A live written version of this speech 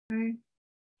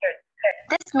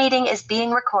This meeting is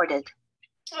being recorded.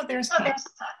 Oh, there's okay.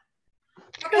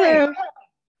 Hello.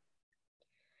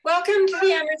 Welcome to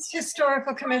the Amherst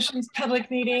Historical Commission's public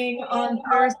meeting on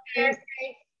Thursday.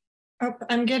 Oh,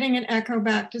 I'm getting an echo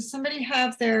back. Does somebody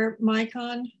have their mic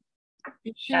on?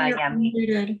 Sure you're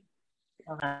muted.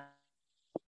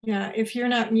 Yeah, if you're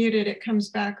not muted, it comes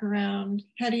back around.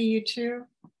 Hetty, you too?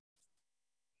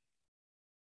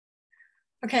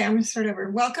 Okay, I'm gonna start over.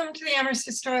 Welcome to the Amherst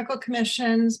Historical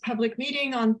Commission's public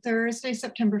meeting on Thursday,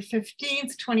 September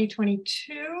 15th,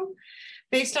 2022.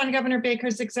 Based on Governor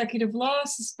Baker's executive order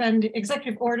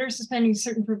suspending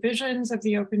certain provisions of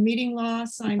the open meeting law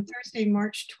signed Thursday,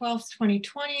 March 12th,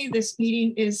 2020, this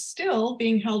meeting is still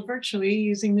being held virtually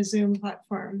using the Zoom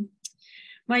platform.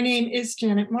 My name is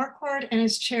Janet Marquardt, and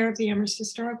as chair of the Amherst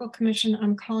Historical Commission,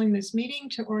 I'm calling this meeting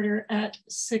to order at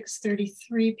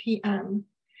 6:33 p.m.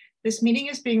 This meeting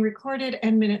is being recorded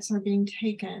and minutes are being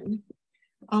taken.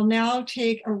 I'll now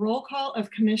take a roll call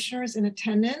of commissioners in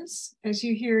attendance. As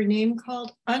you hear your name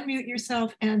called, unmute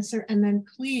yourself, answer, and then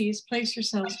please place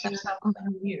yourselves back on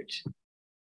mute.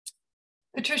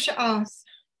 Patricia Oss.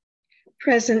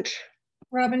 Present.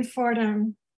 Robin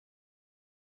Fordham.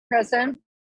 Present.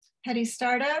 Hetty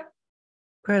Startup.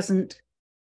 Present.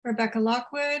 Rebecca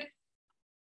Lockwood.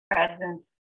 Present.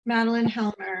 Madeline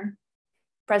Helmer.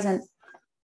 Present.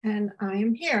 And I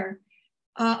am here.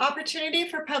 Opportunity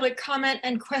for public comment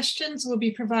and questions will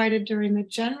be provided during the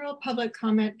general public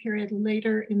comment period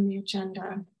later in the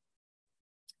agenda.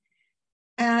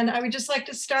 And I would just like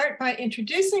to start by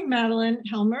introducing Madeline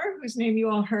Helmer, whose name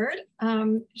you all heard.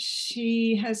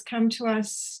 She has come to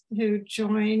us to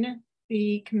join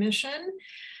the commission.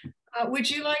 Would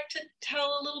you like to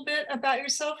tell a little bit about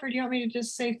yourself, or do you want me to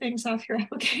just say things off your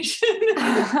application?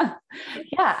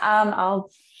 Yeah,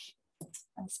 I'll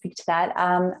speak to that.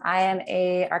 I am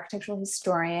an architectural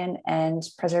historian and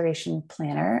preservation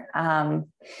planner. And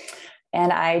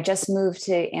I just moved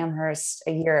to Amherst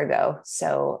a year ago,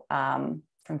 so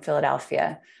from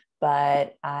Philadelphia,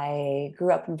 but I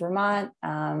grew up in Vermont.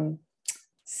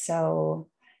 So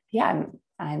yeah,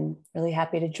 I'm really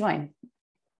happy to join.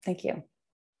 Thank you.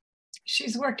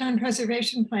 She's worked on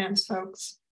preservation plans,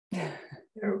 folks.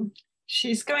 So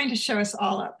she's going to show us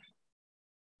all up.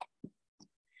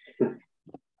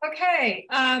 Okay,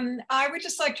 I would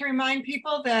just like to remind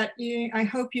people that I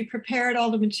hope you prepared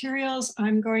all the materials.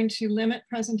 I'm going to limit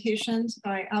presentations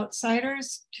by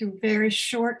outsiders to very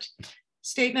short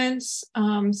statements.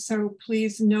 So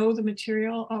please know the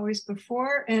material always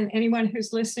before, and anyone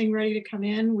who's listening ready to come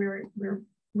in, we're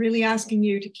really asking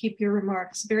you to keep your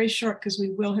remarks very short because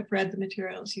we will have read the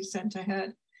materials you sent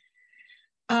ahead.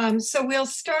 So we'll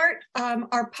start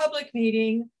our public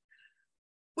meeting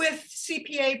with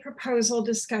CPA proposal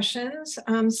discussions.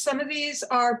 Some of these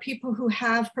are people who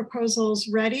have proposals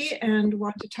ready and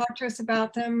want to talk to us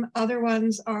about them. Other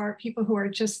ones are people who are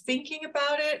just thinking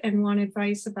about it and want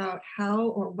advice about how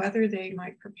or whether they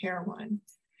might prepare one.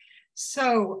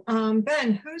 So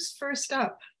Ben, who's first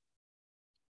up?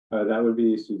 That would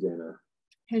be Susanna.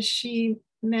 Has she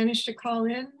managed to call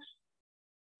in?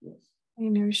 Yes. I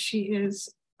know she is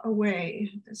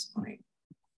away at this point.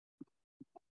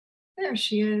 There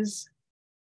she is.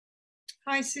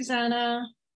 Hi, Susanna.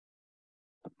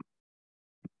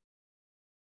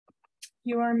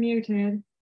 You are muted.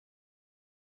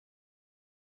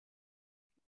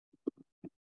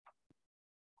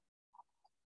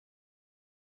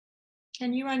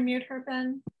 Can you unmute her,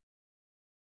 Ben?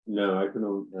 No, I can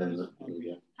only.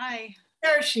 Hi.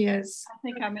 There she is. I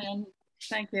think I'm in.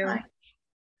 Thank you. Hi.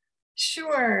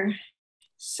 Sure.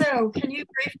 So can you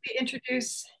briefly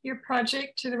introduce your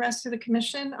project to the rest of the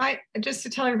commission? Just to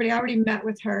tell everybody, I already met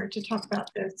with her to talk about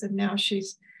this, and now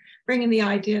she's bringing the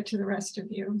idea to the rest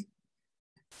of you.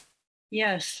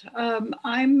 Yes,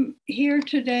 I'm here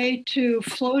today to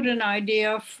float an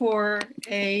idea for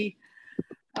a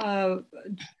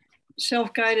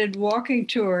self-guided walking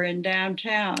tour in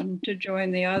downtown to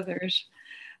join the others.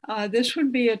 This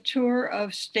would be a tour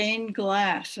of stained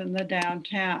glass in the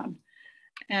downtown.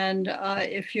 And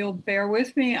if you'll bear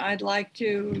with me, I'd like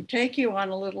to take you on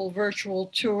a little virtual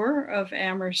tour of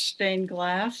Amherst stained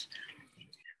glass.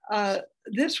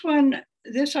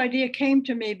 This idea came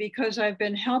to me because I've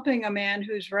been helping a man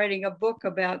who's writing a book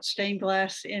about stained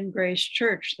glass in Grace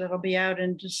Church that'll be out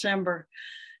in December.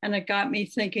 And it got me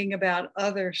thinking about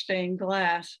other stained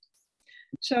glass.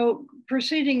 So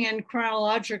proceeding in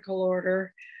chronological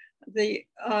order, the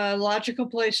logical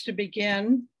place to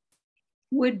begin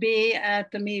would be at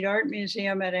the Mead Art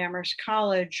Museum at Amherst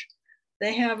College.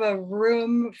 They have a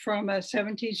room from a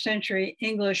 17th century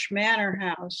English manor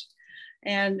house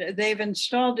And they've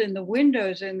installed in the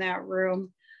windows in that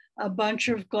room a bunch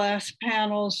of glass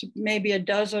panels, maybe a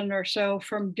dozen or so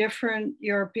from different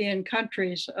European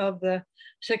countries of the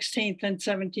 16th and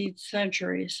 17th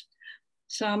centuries.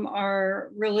 Some are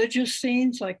religious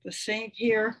scenes like the saint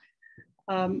here.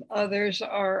 Others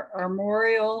are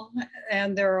armorial,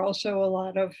 and there are also a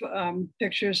lot of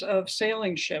pictures of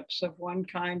sailing ships of one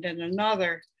kind and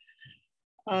another.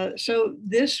 So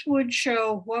this would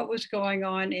show what was going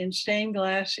on in stained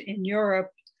glass in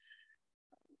Europe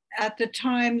at the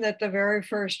time that the very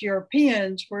first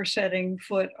Europeans were setting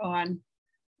foot on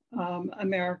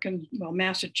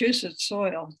Massachusetts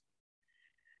soil.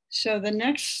 So the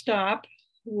next stop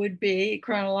would be,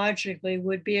 chronologically,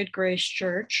 would be at Grace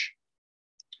Church.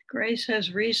 Grace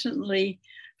has recently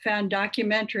found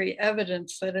documentary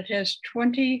evidence that it has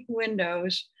 20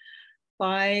 windows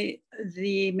by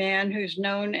the man who's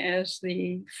known as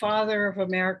the father of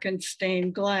American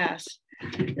stained glass.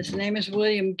 His name is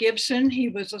William Gibson. He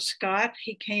was a Scot.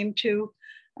 He came to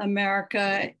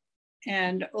America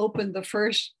and opened the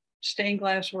first stained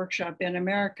glass workshop in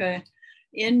America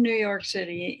in New York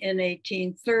City in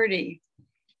 1830.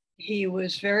 He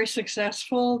was very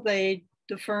successful. The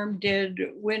firm did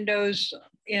windows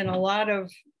in a lot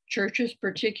of churches,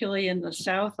 particularly in the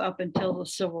South up until the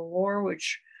Civil War,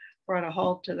 which brought a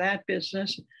halt to that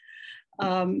business.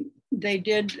 They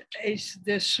did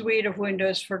this suite of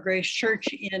windows for Grace Church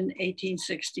in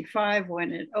 1865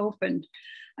 when it opened.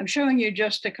 I'm showing you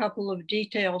just a couple of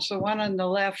details. The one on the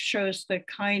left shows the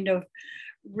kind of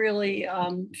really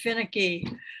finicky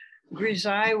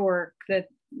grisaille work that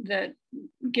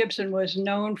Gibson was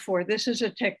known for. This is a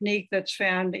technique that's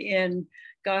found in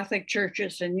Gothic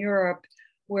churches in Europe,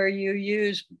 where you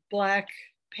use black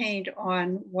paint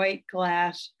on white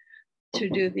glass to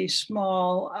do these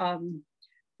small,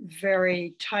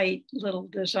 very tight little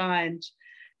designs.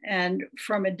 And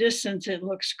from a distance, it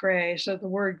looks gray. So the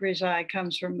word grisaille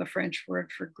comes from the French word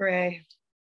for gray.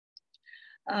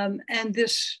 And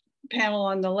this panel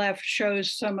on the left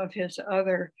shows some of his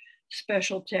other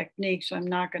special techniques. I'm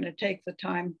not going to take the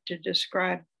time to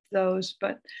describe those,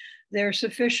 but they're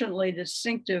sufficiently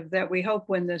distinctive that we hope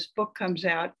when this book comes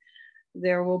out,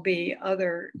 there will be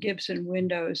other Gibson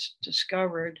windows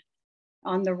discovered.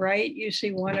 On the right, you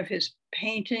see one of his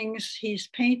paintings. He's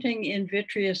painting in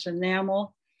vitreous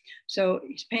enamel. So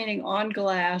he's painting on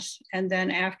glass, and then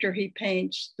after he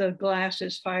paints, the glass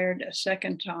is fired a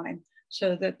second time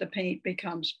so that the paint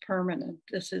becomes permanent.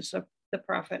 This is the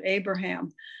prophet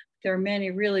Abraham. There are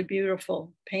many really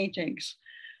beautiful paintings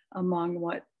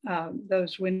among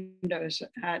those windows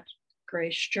at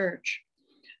Grace Church.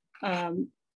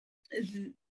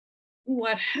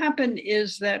 What happened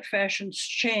is that fashions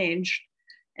changed,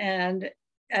 and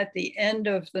at the end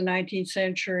of the 19th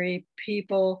century,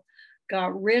 people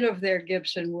got rid of their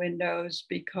Gibson windows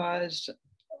because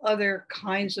other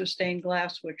kinds of stained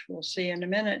glass, which we'll see in a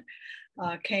minute,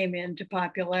 came into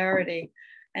popularity.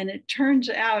 And it turns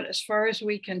out, as far as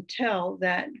we can tell,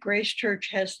 that Grace Church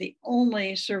has the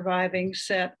only surviving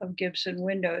set of Gibson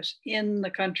windows in the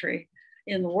country,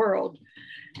 in the world.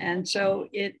 And so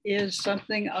it is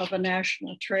something of a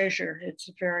national treasure. It's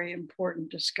a very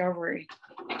important discovery.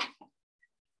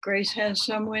 Grace has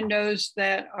some windows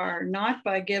that are not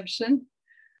by Gibson.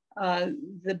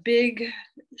 The big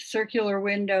circular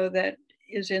window that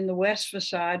is in the west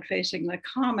facade facing the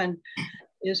Common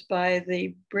is by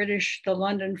the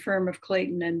London firm of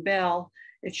Clayton and Bell.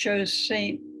 It shows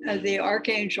the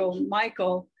Archangel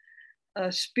Michael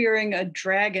spearing a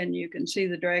dragon. You can see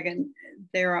the dragon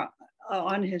there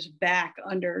on his back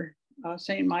under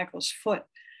St. Michael's foot.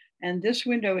 And this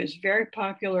window is very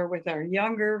popular with our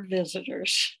younger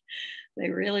visitors. They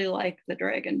really like the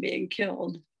dragon being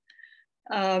killed.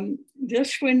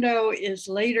 This window is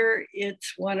later.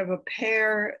 It's one of a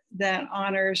pair that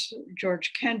honors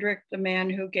George Kendrick, the man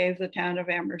who gave the town of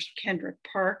Amherst Kendrick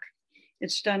Park.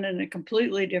 It's done in a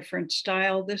completely different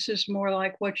style. This is more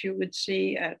like what you would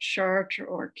see at Chartres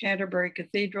or Canterbury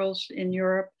cathedrals in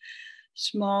Europe.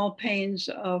 Small panes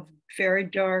of very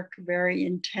dark, very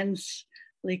intensely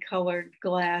colored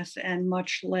glass, and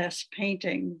much less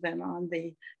painting than on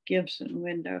the Gibson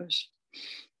windows.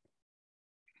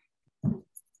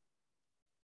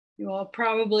 You all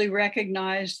probably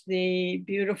recognize the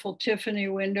beautiful Tiffany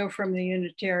window from the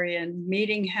Unitarian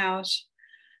Meeting House.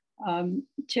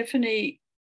 Tiffany's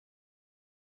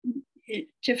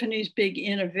big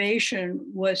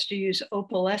innovation was to use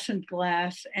opalescent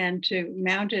glass and to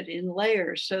mount it in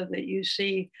layers so that you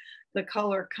see the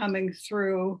color coming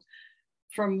through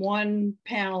from one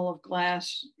panel of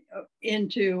glass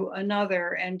into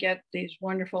another and get these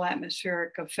wonderful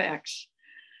atmospheric effects.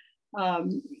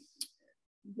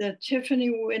 The Tiffany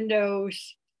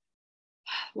windows,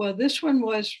 well, this one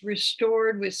was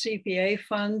restored with CPA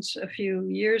funds a few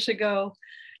years ago,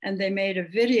 and they made a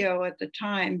video at the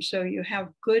time. So you have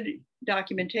good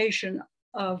documentation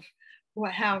of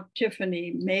how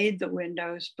Tiffany made the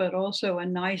windows, but also a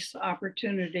nice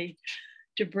opportunity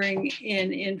to bring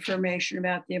in information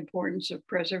about the importance of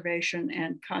preservation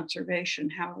and conservation,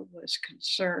 how it was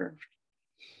conserved.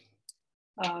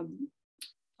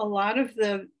 A lot of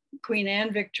the Queen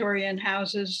Anne Victorian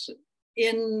houses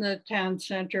in the town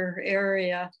center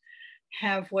area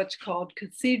have what's called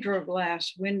cathedral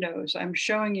glass windows. I'm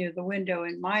showing you the window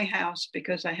in my house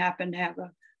because I happen to have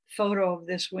a photo of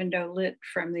this window lit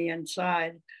from the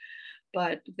inside,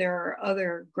 but there are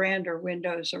other grander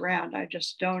windows around. I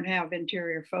just don't have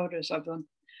interior photos of them.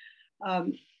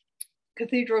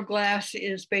 Cathedral glass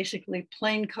is basically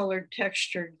plain colored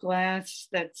textured glass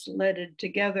that's leaded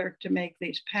together to make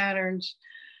these patterns.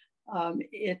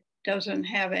 It doesn't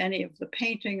have any of the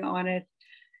painting on it.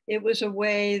 It was a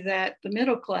way that the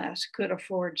middle class could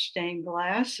afford stained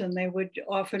glass, and they would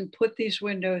often put these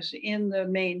windows in the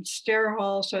main stair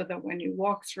hall so that when you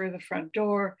walk through the front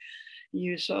door,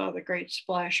 you saw the great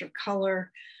splash of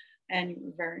color and you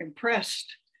were very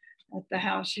impressed at the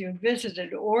house you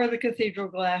visited. Or the cathedral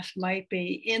glass might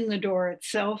be in the door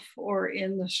itself or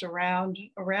in the surround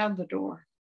around the door.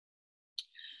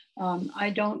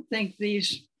 I don't think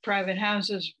these private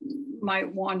houses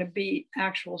might want to be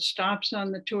actual stops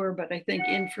on the tour, but I think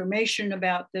information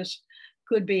about this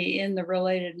could be in the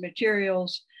related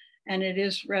materials. And it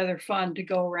is rather fun to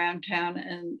go around town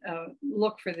and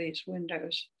look for these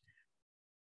windows.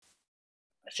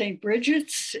 St.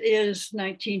 Bridget's is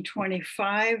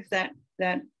 1925,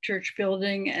 that church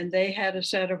building, and they had a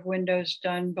set of windows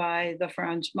done by the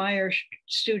Franz Mayer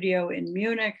studio in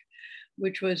Munich,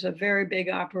 which was a very big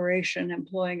operation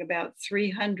employing about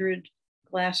 300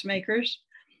 glassmakers.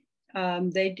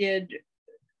 They did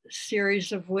a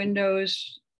series of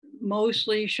windows,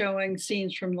 mostly showing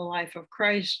scenes from the life of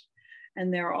Christ,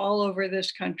 and they're all over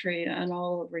this country and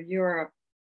all over Europe.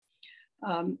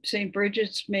 St.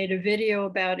 Bridget's made a video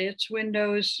about its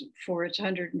windows for its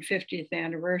 150th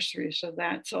anniversary, so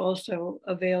that's also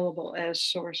available as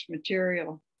source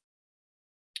material.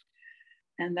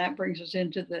 And that brings us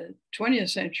into the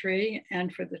 20th century.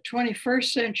 And for the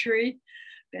 21st century,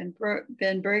 Ben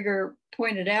Breger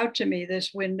pointed out to me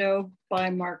this window by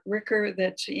Mark Ricker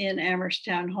that's in Amherst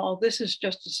Town Hall. This is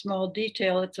just a small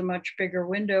detail. It's a much bigger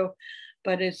window,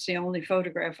 but it's the only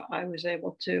photograph I was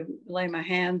able to lay my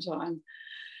hands on.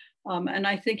 And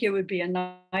I think it would be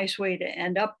a nice way to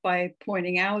end up by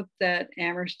pointing out that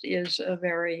Amherst is a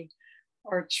very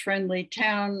arts-friendly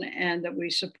town and that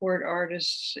we support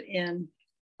artists in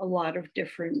a lot of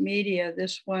different media.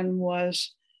 This one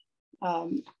was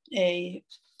a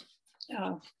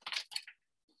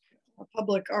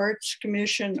Public Arts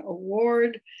Commission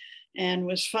award and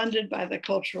was funded by the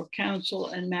Cultural Council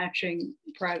and matching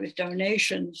private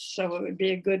donations. So it would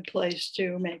be a good place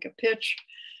to make a pitch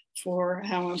for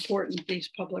how important these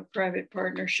public-private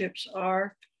partnerships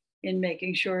are in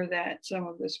making sure that some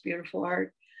of this beautiful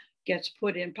art gets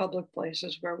put in public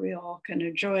places where we all can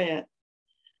enjoy it.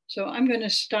 So I'm going to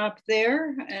stop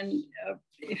there, and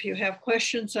if you have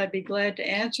questions, I'd be glad to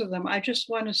answer them. I just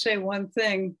want to say one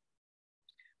thing.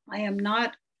 I am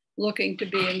not looking to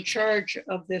be in charge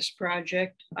of this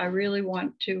project. I really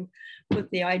want to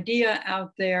put the idea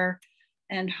out there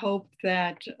and hope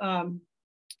that,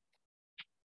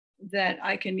 that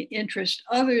I can interest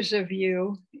others of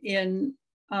you in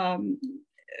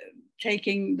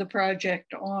taking the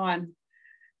project on.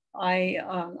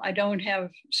 I don't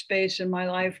have space in my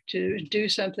life to do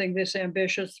something this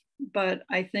ambitious, but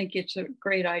I think it's a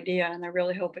great idea and I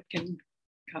really hope it can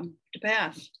come to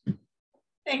pass.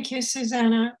 Thank you,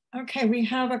 Susanna. Okay, we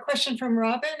have a question from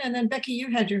Robin, and then Becky,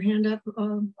 you had your hand up.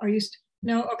 Are you,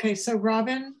 no? Okay, so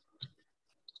Robin.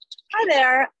 Hi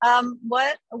there.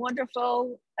 What a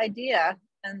wonderful idea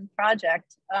and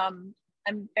project. I'm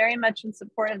very much in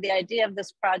support of the idea of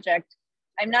this project.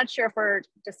 I'm not sure if we're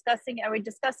discussing, are we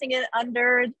discussing it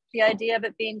under the idea of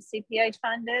it being CPA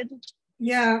funded?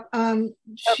 Yeah.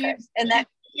 Okay,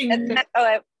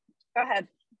 go ahead.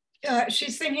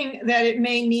 She's thinking that it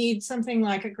may need something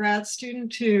like a grad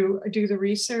student to do the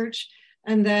research,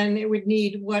 and then it would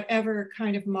need whatever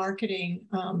kind of marketing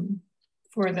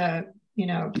for the,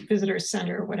 visitor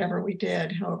center, whatever we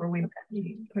did, however we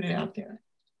put it out there.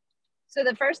 So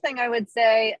the first thing I would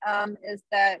say is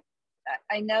that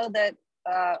I know that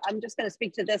I'm just going to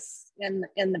speak to this in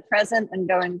the present and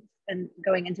going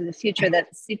into the future, that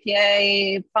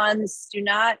CPA funds do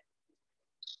not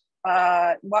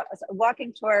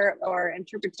walking tour or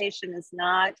interpretation is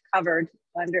not covered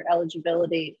under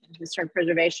eligibility in historic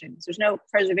preservation. There's no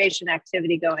preservation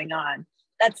activity going on.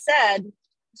 That said,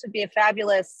 this would be a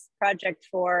fabulous project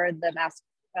for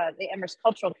the Amherst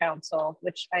Cultural Council,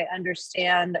 which I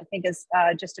understand, I think is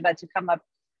just about to come up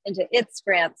into its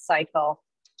grant cycle.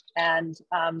 And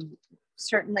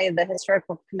certainly the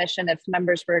Historical Commission, if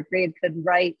members were agreed, could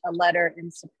write a letter in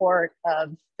support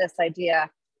of this idea,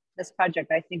 this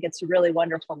project. I think it's a really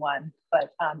wonderful one,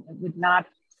 but it would not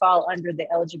fall under the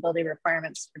eligibility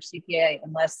requirements for CPA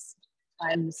unless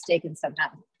I'm mistaken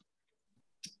somehow.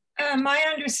 My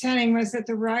understanding was that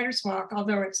the Writers' Walk,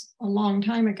 although it's a long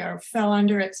time ago, fell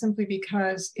under it simply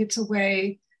because it's a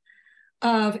way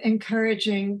of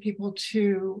encouraging people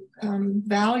to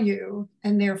value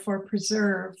and therefore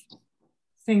preserve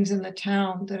things in the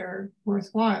town that are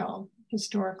worthwhile,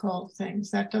 historical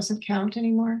things. That doesn't count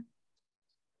anymore?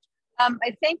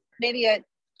 I think maybe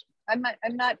I'm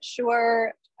not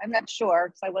sure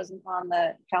because I wasn't on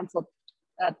the council,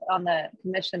 on the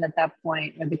commission at that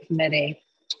point, or the committee.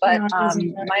 But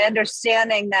my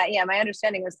understanding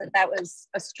was that was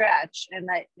a stretch, and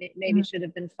that it maybe should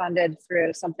have been funded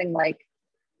through something like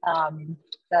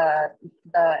the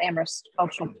Amherst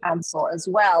Cultural Council as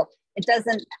well. It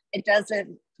doesn't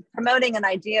promoting an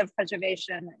idea of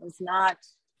preservation is not.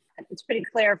 It's pretty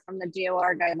clear from the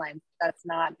DOR guidelines that's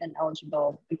not an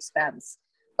eligible expense.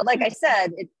 But like I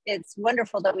said, it's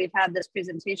wonderful that we've had this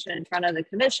presentation in front of the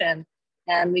commission.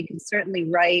 And we can certainly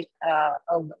write a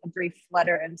brief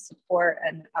letter in support,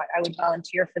 and I would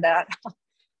volunteer for that.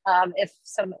 If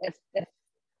someone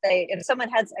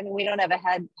has, I mean, we don't have a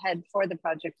head for the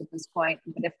project at this point,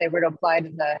 but if they were to apply to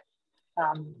the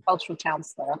cultural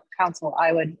council,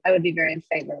 I would be very in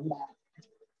favor of that.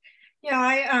 Yeah,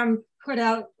 I put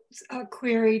out a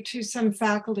query to some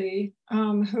faculty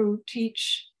who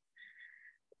teach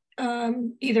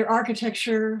either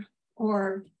architecture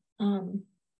or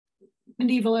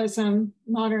medievalism,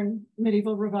 modern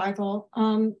medieval revival.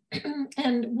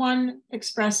 And one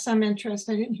expressed some interest.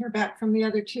 I didn't hear back from the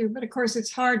other two, but of course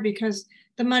it's hard because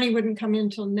the money wouldn't come in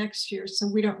until next year. So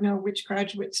we don't know which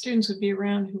graduate students would be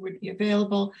around, who would be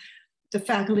available. The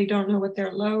faculty don't know what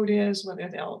their load is, whether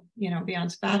they'll be on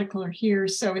sabbatical or here.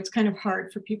 So it's kind of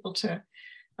hard for people to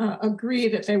agree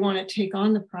that they want to take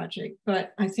on the project,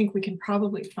 but I think we can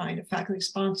probably find a faculty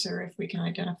sponsor if we can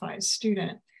identify a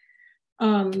student.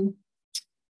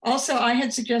 Also, I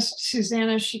had suggested to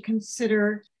Susanna she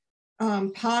consider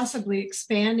possibly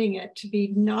expanding it to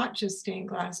be not just stained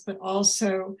glass, but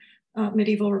also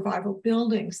medieval revival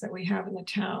buildings that we have in the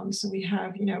town. So we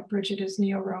have, Bridget is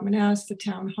Neo-Romanesque, the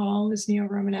town hall is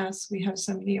Neo-Romanesque, we have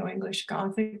some Neo-English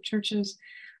Gothic churches.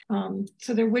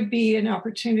 So there would be an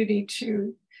opportunity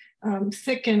to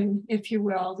thicken, if you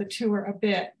will, the tour a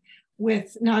bit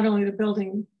with not only the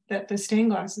building that the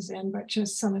stained glass is in, but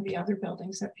just some of the other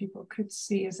buildings that people could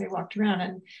see as they walked around,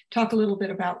 and talk a little bit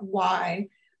about why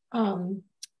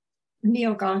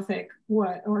Neo-Gothic,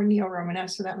 or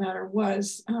Neo-Romanesque for that matter,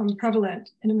 was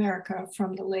prevalent in America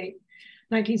from the late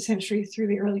 19th century through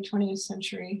the early 20th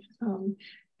century.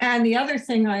 And the other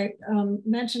thing I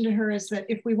mentioned to her is that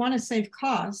if we want to save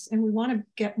costs and we want to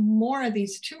get more of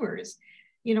these tours,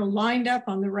 lined up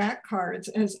on the rack cards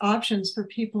as options for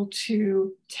people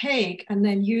to take and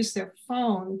then use their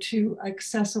phone to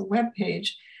access a web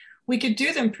page, we could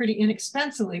do them pretty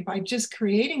inexpensively by just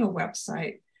creating a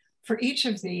website for each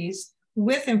of these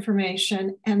with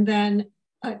information, and then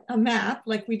a map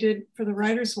like we did for the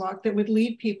Writers' Walk that would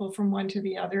lead people from one to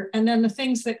the other. And then the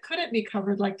things that couldn't be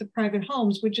covered, like the private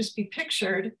homes, would just be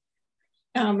pictured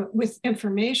with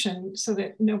information so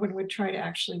that no one would try to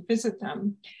actually visit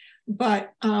them.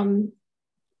 But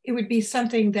it would be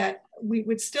something that we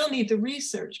would still need the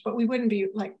research, but we wouldn't be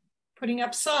like putting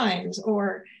up signs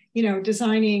or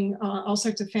designing all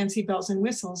sorts of fancy bells and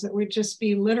whistles. It would just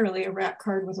be literally a rack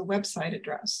card with a website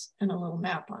address and a little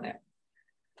map on it.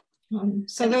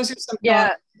 So those are some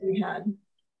thoughts we had.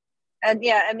 And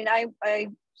yeah, I mean, I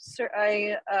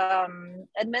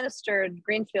administered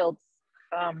Greenfield's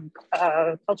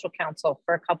Cultural Council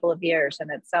for a couple of years, and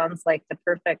it sounds like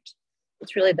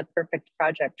it's really the perfect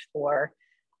project for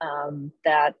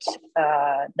that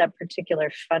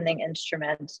particular funding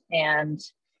instrument. And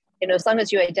as long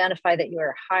as you identify that you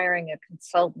are hiring a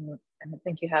consultant, and I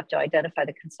think you have to identify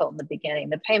the consultant in the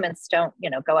beginning, the payments don't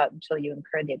go out until you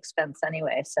incur the expense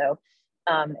anyway. So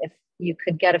if you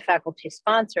could get a faculty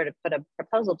sponsor to put a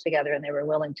proposal together and they were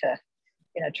willing to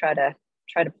try to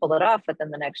pull it off within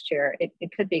the next year, it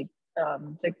could be a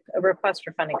request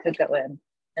for funding could go in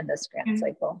this grant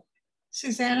cycle.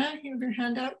 Susanna, you have your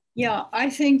hand up. Yeah, I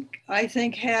think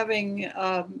having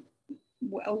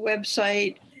a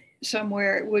website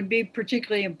somewhere would be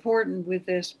particularly important with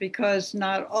this, because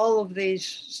not all of these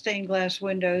stained glass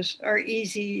windows are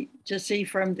easy to see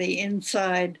from the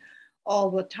inside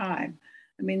all the time.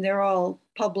 I mean, they're all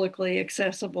publicly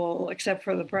accessible except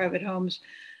for the private homes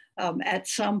at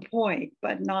some point,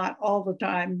 but not all the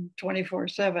time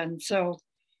 24/7. So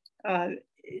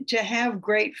to have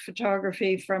great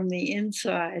photography from the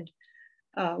inside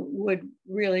would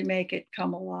really make it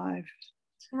come alive.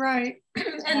 Right.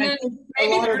 And then a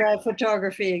lot of that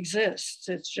photography exists.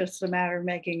 It's just a matter of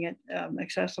making it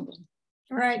accessible.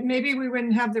 Right. Maybe we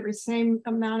wouldn't have the same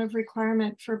amount of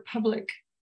requirement for public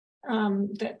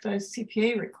that the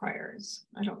CPA requires.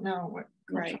 I don't know what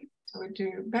Right. I would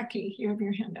do. Becky, you have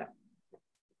your hand up.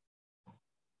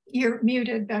 You're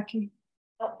muted, Becky.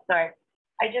 Oh, sorry.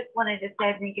 I just wanted to say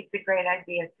I think it's a great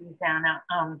idea, Susanna.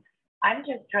 I'm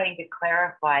just trying to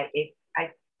clarify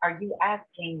are you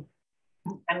asking,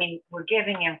 I mean, we're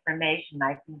giving information.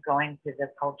 I think going to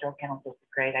the Cultural Council is a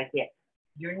great idea.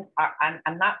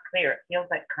 I'm not clear. It feels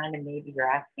like kind of maybe you're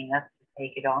asking us to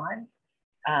take it on.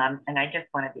 And I just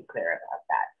want to be clear about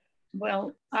that.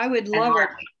 Well, I would love it.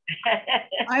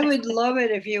 I would love it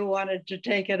if you wanted to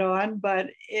take it on, but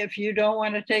if you don't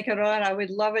want to take it on, I would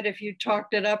love it if you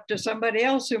talked it up to somebody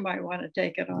else who might want to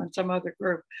take it on, some other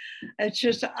group. It's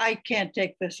just, I can't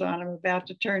take this on. I'm about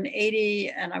to turn 80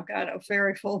 and I've got a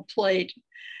very full plate,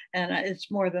 and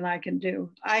it's more than I can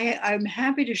do. I'm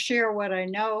happy to share what I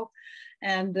know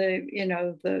and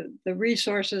the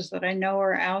resources that I know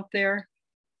are out there,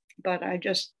 but I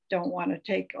just don't want to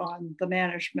take on the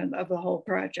management of the whole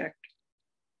project.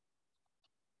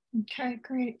 Okay,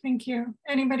 great. Thank you.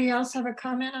 Anybody else have a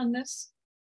comment on this?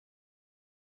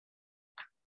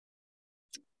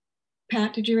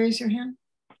 Pat, did you raise your hand?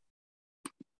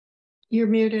 You're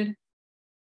muted.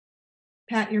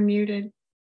 Pat, you're muted.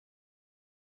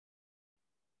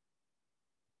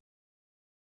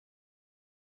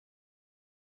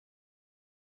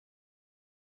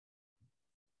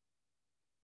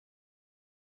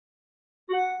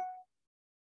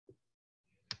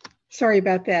 Sorry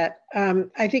about that.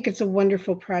 I think it's a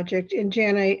wonderful project. And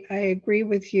Jan, I agree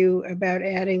with you about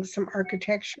adding some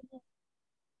architectural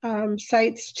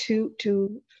sites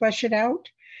to flesh it out.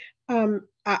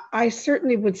 I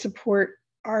certainly would support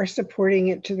our supporting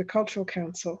it to the Cultural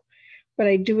Council, but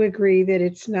I do agree that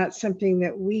it's not something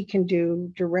that we can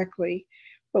do directly,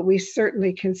 but we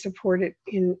certainly can support it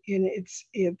in its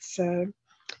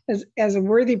as a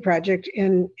worthy project,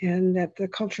 and that the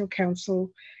Cultural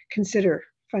Council consider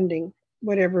funding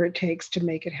whatever it takes to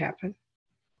make it happen.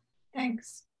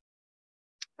 Thanks.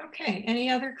 Okay, any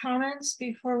other comments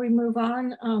before we move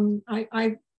on?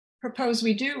 I propose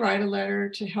we do write a letter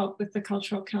to help with the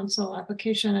Cultural Council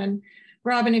application. And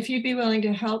Robin, if you'd be willing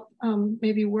to help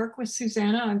maybe work with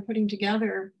Susanna on putting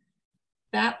together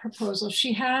that proposal.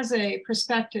 She has a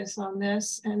prospectus on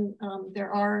this, and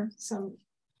there are some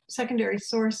secondary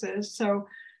sources. So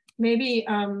maybe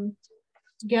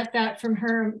get that from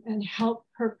her and help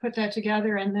her put that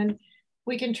together, and then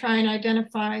we can try and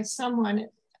identify someone,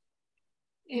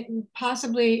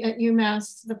 possibly at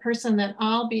UMass, the person that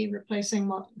I'll be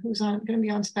replacing, who's going to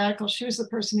be on sabbatical. She was the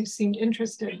person who seemed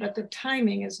interested, but the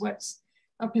timing is what's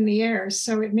up in the air.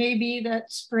 So it may be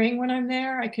that spring when I'm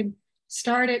there, I could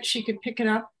start it. She could pick it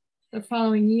up the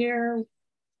following year,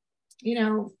 you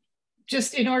know,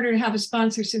 just in order to have a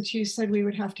sponsor, since you said we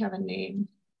would have to have a name.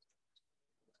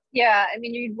 Yeah, I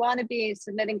mean, you'd want to be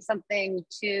submitting something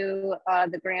to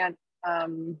the grant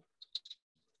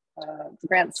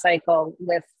cycle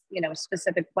with, you know, a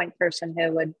specific point person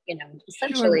who would, you know,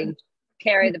 essentially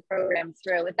carry the program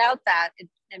through. Without that,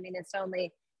 I mean,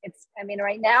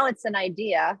 right now it's an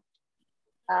idea.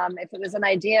 If it was an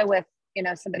idea with, you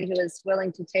know, somebody who is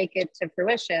willing to take it to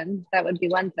fruition, that would be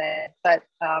one thing. But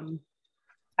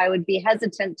I would be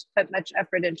hesitant to put much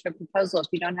effort into a proposal if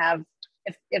you don't have,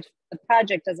 if the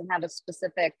project doesn't have a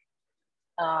specific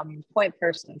point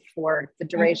person for the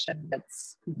duration of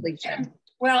its completion.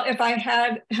 Well, if I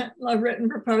had a written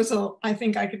proposal, I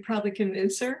think I could probably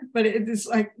convince her, but it is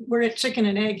like, we're at chicken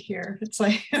and egg here. It's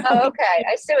like, oh, okay,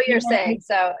 I see what you're saying.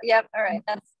 So, yep, all right,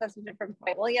 that's a different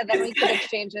point. Well, yeah, then we could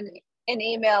exchange an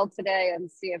email today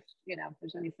and see if, you know, if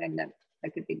there's anything that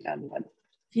could be done with.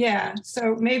 Yeah,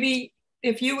 so maybe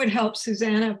if you would help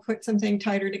Susanna put something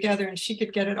tighter together, and she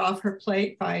could get it off her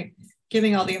plate by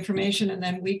giving all the information, and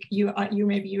then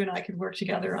maybe you and I could work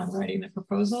together on writing the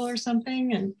proposal or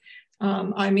something. And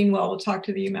I mean, well, we'll talk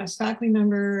to the UMass faculty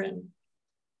member and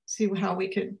see how we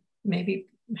could maybe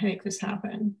make this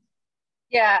happen.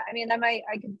 Yeah, I mean, I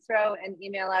could throw an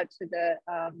email out to the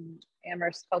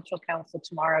Amherst Cultural Council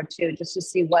tomorrow too, just to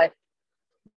see what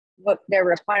what their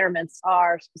requirements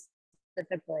are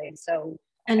specifically. So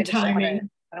And timing.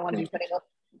 I don't want to be putting up,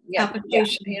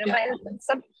 Application. you know,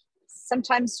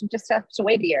 sometimes you just have to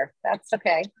wait a year. That's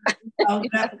okay. Well,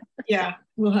 yeah,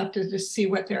 we'll have to just see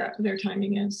what their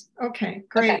timing is. Okay,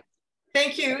 great. Okay.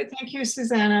 Thank you,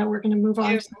 Susanna. We're going to move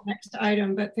on to the next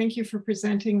item, but thank you for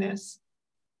presenting this.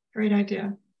 Great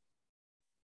idea.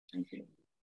 Thank you.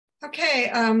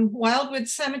 Okay, Wildwood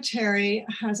Cemetery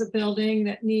has a building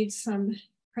that needs some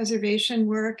preservation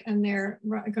work, and they're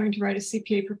going to write a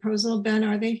CPA proposal. Ben,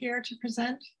 are they here to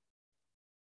present?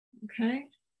 Okay.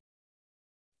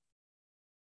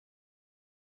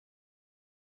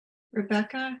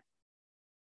 Rebecca?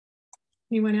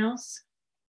 Anyone else?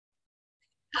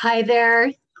 Hi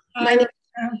there. Hi.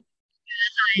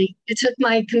 It took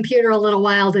my computer a little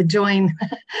while to join.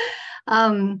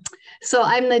 So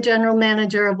I'm the general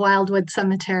manager of Wildwood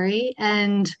Cemetery,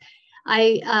 and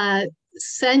I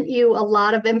sent you a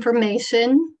lot of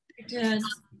information. I did.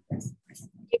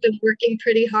 We've been working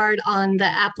pretty hard on the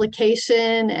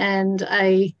application, and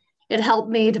it helped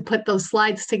me to put those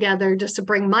slides together just to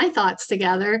bring my thoughts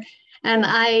together. And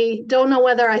I don't know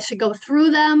whether I should go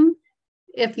through them,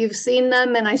 if you've seen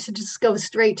them, and I should just go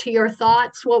straight to your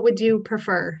thoughts. What would you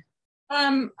prefer?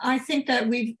 I think that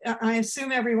I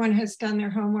assume everyone has done their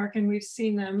homework and we've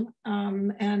seen them.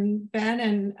 And Ben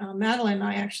and Madeline and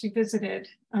I actually visited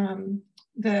on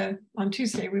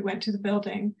Tuesday. We went to the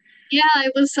building. Yeah, I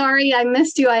was sorry I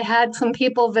missed you. I had some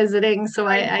people visiting, so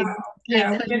I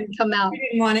couldn't come out. We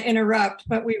didn't want to interrupt,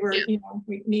 but we were,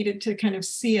 we needed to kind of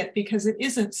see it because it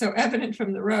isn't so evident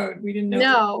from the road. We didn't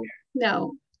know.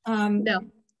 No.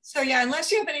 So yeah,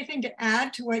 unless you have anything to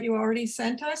add to what you already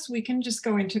sent us, we can just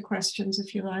go into questions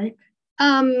if you like.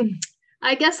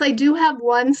 I guess I do have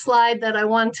one slide that I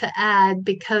want to add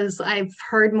because I've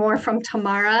heard more from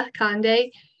Tamara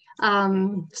Conde.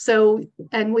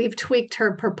 And we've tweaked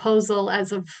her proposal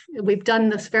we've done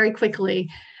this very quickly.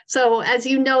 So as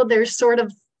you know, there's sort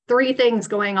of three things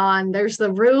going on. There's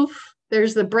the roof,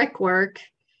 there's the brickwork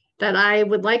that I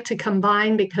would like to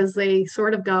combine because they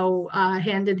sort of go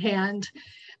hand in hand.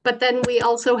 But then we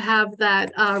also have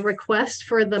that request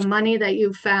for the money that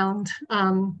you found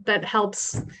that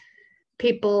helps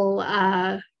people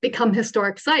become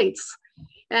historic sites.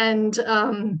 And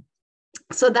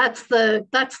so that's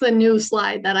the new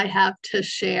slide that I have to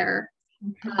share.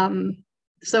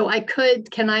 So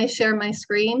can I share my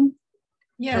screen?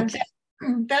 Yes, okay.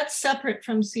 That's separate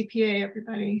from CPA,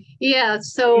 everybody. Yeah,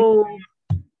 so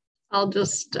I'll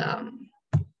just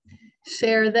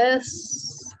share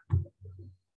this.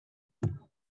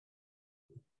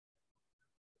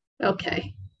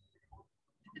 Okay.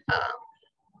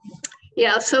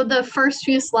 Yeah, so the first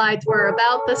few slides were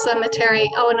about the cemetery.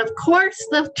 Oh, and of course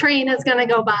the train is going to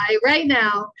go by right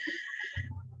now.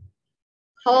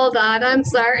 Hold on, I'm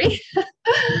sorry.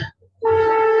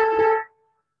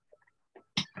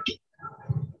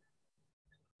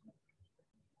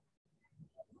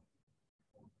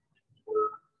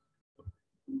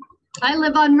 I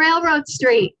live on Railroad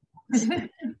Street.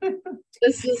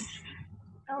 This is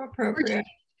how appropriate.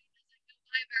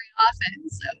 Very often.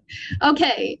 So,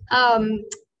 okay.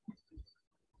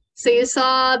 So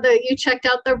you checked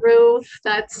out the roof.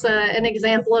 That's an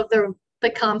example of the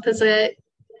composite.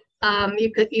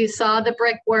 You saw the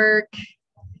brickwork.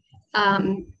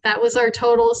 That was our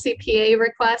total CPA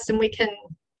request, and we can.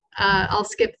 I'll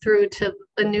skip through to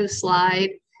the new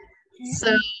slide.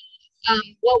 So.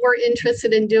 What we're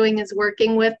interested in doing is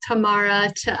working with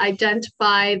Tamara to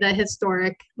identify the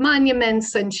historic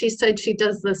monuments. And she said she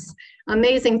does this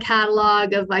amazing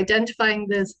catalog of identifying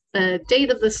the date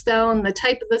of the stone, the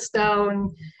type of the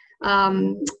stone.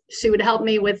 She would help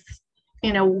me with,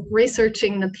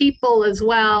 researching the people as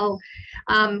well.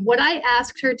 What I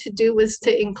asked her to do was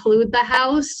to include the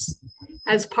house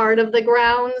as part of the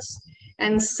grounds.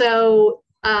 And so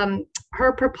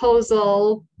her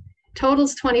proposal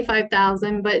totals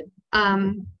 25,000, but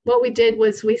what we did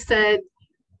was we said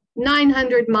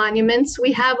 900 monuments.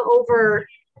 We have over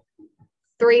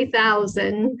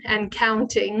 3,000 and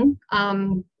counting, but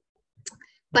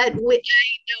I know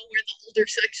where the older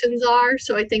sections are,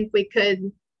 so I think we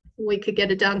could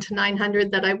get it down to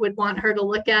 900 that I would want her to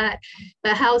look at.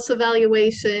 The house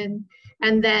evaluation,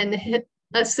 and then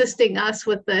assisting us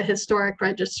with the historic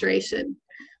registration,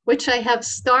 which I have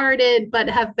started, but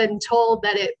have been told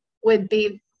that it would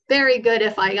be very good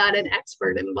if I got an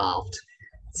expert involved.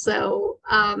 So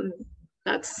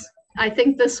I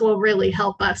think this will really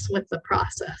help us with the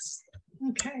process.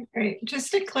 Okay, great. Just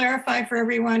to clarify for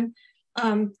everyone,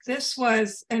 this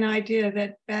was an idea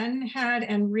that Ben had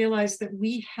and realized that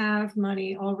we have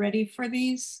money already for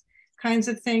these kinds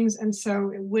of things. And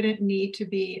so it wouldn't need to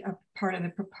be a part of the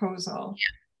proposal.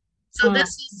 So this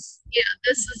is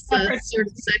the sort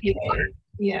of second part.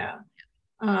 Yeah.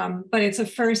 But it's a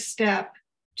first step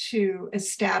to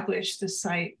establish the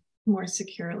site more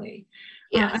securely.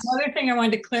 Yes. Another thing I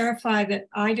wanted to clarify that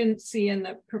I didn't see in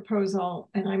the proposal,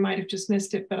 and I might have just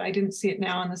missed it, but I didn't see it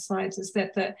now on the slides, is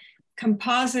that the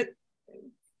composite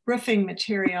roofing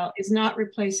material is not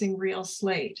replacing real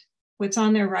slate. What's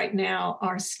on there right now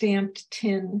are stamped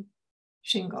tin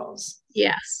shingles.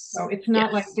 Yes. So it's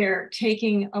not like they're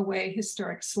taking away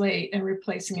historic slate and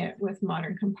replacing it with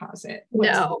modern composite.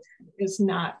 No. It's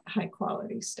not high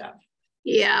quality stuff.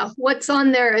 Yeah, what's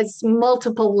on there is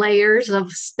multiple layers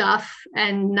of stuff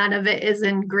and none of it is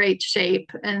in great shape.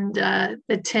 And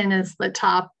the tin is the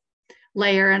top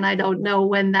layer and I don't know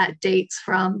when that dates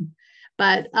from.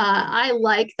 But I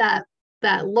like that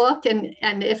look. And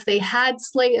if they had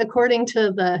slate, according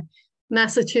to the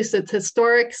Massachusetts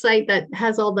Historic site that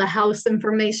has all the house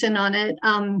information on it,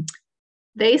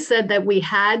 they said that we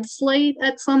had slate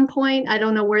at some point. I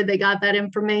don't know where they got that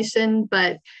information,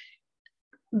 but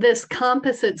this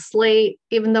composite slate,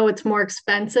 even though it's more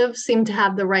expensive, seemed to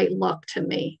have the right look to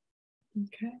me.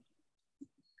 Okay,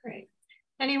 great.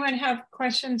 Anyone have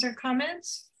questions or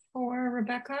comments for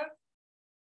Rebecca?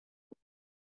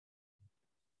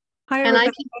 Hi, And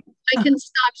Rebecca. I can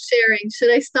stop sharing.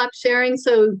 Should I stop sharing?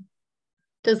 So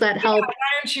does that help? Yeah, why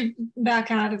don't you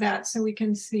back out of that so we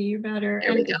can see you better?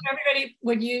 There we go. Everybody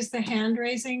would use the hand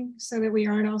raising so that we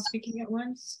aren't all speaking at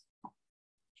once.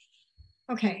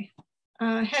 Okay.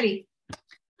 Hetty.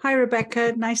 Hi,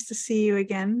 Rebecca. Nice to see you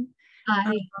again.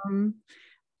 Hi.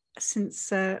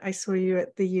 Since I saw you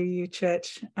at the UU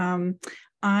Church,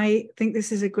 I think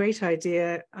this is a great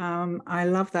idea. I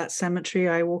love that cemetery.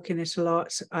 I walk in it a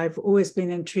lot. I've always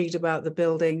been intrigued about the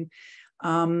building.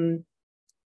 And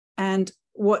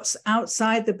what's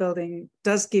outside the building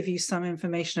does give you some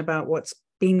information about what's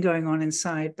been going on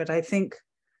inside. But I think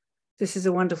this is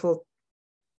a wonderful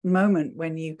moment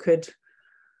when you could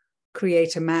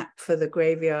create a map for the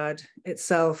graveyard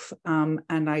itself, and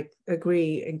I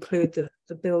agree, include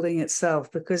the building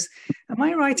itself, because am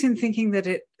I right in thinking that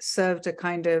it served a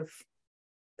kind of,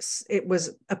 it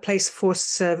was a place for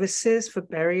services, for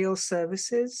burial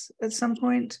services at some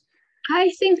point?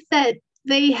 I think that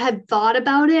they had thought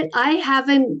about it. I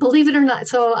haven't, believe it or not.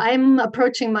 So I'm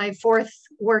approaching my 4th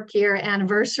work year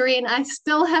anniversary, and I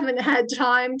still haven't had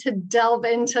time to delve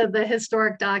into the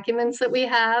historic documents that we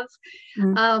have.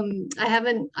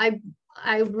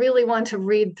 I really want to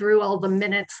read through all the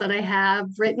minutes that I have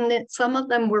written. It. Some of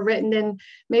them were written in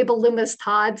Mabel Loomis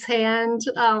Todd's hand.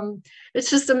 It's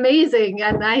just amazing.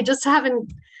 And I just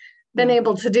haven't been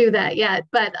able to do that yet.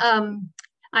 But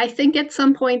I think at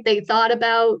some point they thought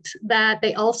about that.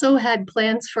 They also had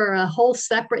plans for a whole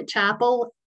separate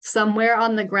chapel somewhere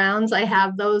on the grounds. I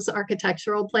have those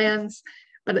architectural plans,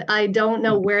 but I don't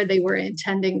know where they were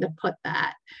intending to put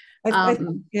that.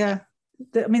 Yeah,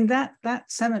 I mean, that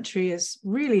cemetery is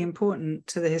really important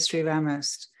to the history of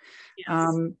Amherst.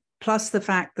 Yes. Plus the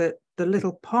fact that the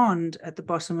little pond at the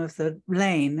bottom of the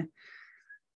lane,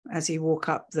 as you walk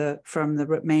up from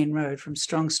the main road from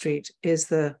Strong Street, is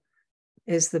the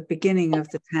beginning of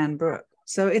the Tan Brook.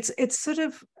 So it's sort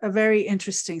of a very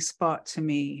interesting spot to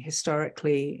me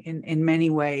historically in many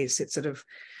ways. It's sort of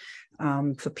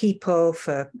for people,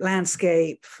 for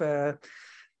landscape, for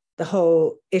the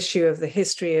whole issue of the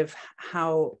history of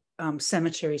how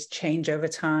cemeteries change over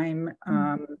time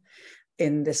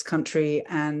in this country.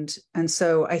 And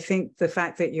so I think the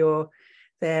fact that you're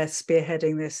there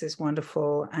spearheading this is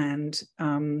wonderful, and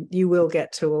you will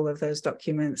get to all of those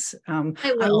documents.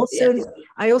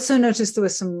 I also noticed there were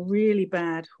some really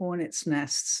bad hornets'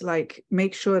 nests. Like,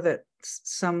 make sure that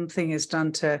something is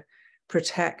done to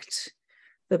protect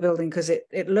the building, because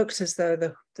it looked as though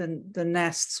the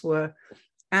nests were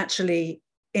actually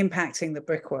impacting the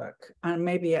brickwork, and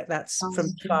maybe that's from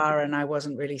far and I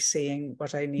wasn't really seeing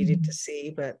what I needed to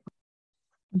see, but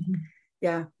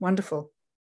yeah, wonderful.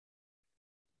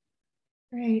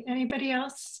 Great. Anybody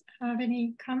else have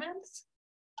any comments?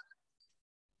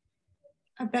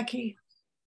 Becky.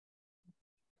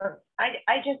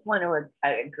 I just want to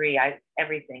agree.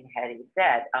 Everything Hetty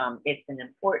said. It's an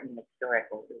important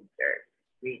historical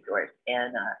resource,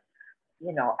 and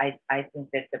you know, I think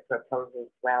that the proposal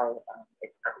as well.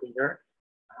 It's clear.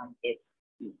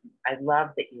 I love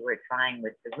that you were trying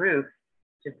with the roof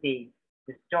to be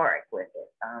historic with it.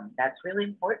 That's really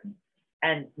important.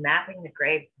 And mapping the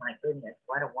graves, my goodness,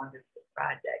 what a wonderful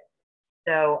project.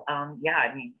 So yeah,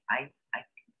 I mean, I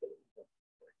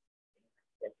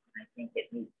think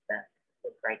it meets the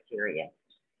criteria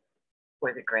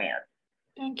for the grant.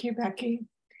 Thank you, Becky.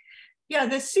 Yeah,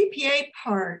 the CPA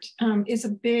part is a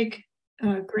big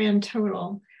grand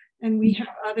total, and we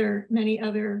have many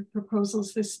other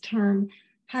proposals this term.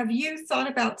 Have you thought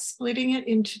about splitting it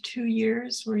into 2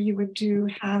 years where you would do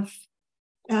half,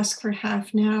 ask for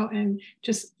half now and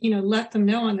just, let them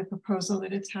know on the proposal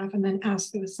that it's half and then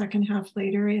ask for the second half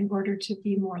later in order to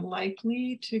be more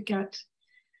likely to get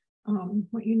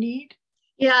what you need?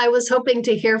 Yeah, I was hoping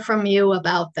to hear from you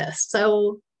about this.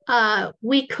 So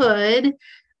we could.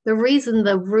 The reason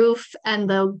the roof and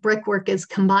the brickwork is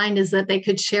combined is that they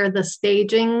could share the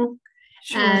staging.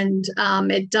 Sure. And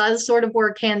it does sort of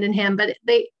work hand in hand, but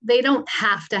they don't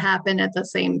have to happen at the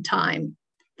same time.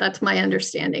 That's my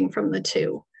understanding from the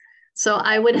two. So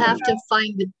I would have to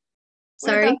find it.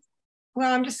 Sorry.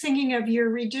 Well, I'm just thinking of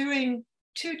you're redoing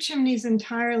 2 chimneys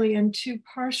entirely and 2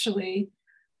 partially.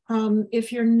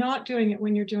 If you're not doing it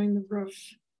when you're doing the roof,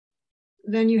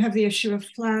 then you have the issue of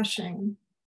flashing.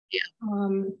 Yeah.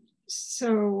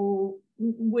 So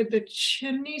would the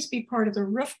chimneys be part of the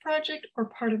roof project or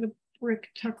part of the brick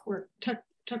tuck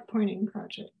pointing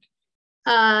project?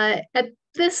 At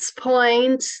this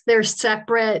point, they're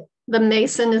separate. The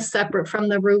mason is separate from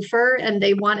the roofer, and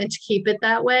they wanted to keep it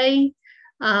that way.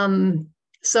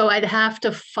 So I'd have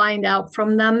to find out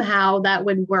from them how that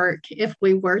would work if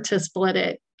we were to split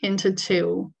it into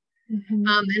 2. Mm-hmm.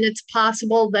 And it's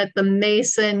possible that the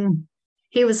mason,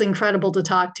 he was incredible to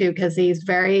talk to because he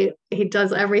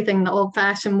does everything the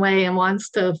old-fashioned way and wants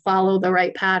to follow the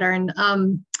right pattern.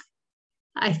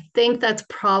 I think that's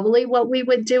probably what we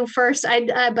would do first.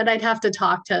 But I'd have to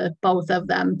talk to both of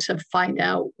them to find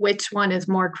out which one is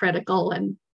more critical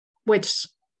and which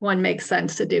one makes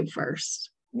sense to do first.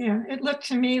 Yeah, it looked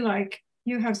to me like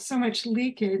you have so much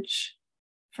leakage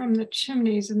from the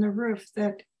chimneys and the roof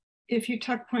that if you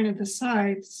tuck pointed the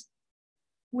sides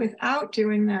without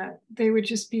doing that, they would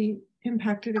just be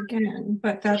impacted again.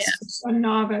 But that's yes. A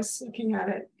novice looking at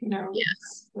it,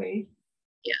 Yes.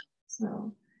 Yeah.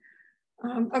 So.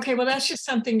 Okay, well, that's just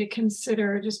something to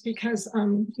consider just because,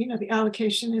 the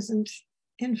allocation isn't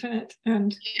infinite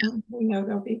and we know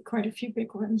there'll be quite a few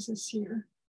big ones this year.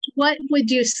 What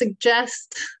would you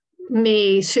suggest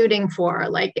me shooting for?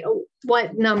 Like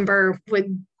what number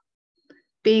would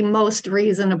be most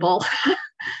reasonable?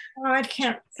 Well, I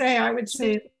can't say. I would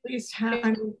say at least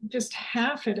half, just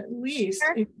half it at least.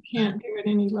 If you can't do it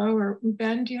any lower.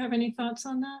 Ben, do you have any thoughts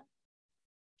on that?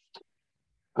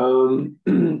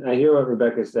 I hear what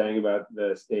Rebecca's saying about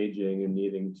the staging and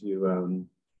needing to,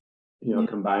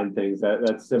 combine things.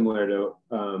 That's similar to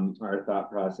our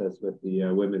thought process with the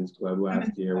women's club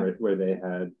last year, where they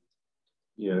had,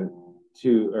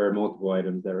 2 or multiple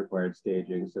items that required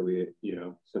staging. So we,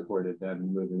 supported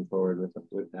them moving forward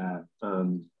with that.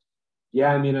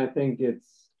 I think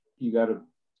you got to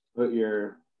put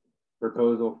your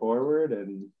proposal forward,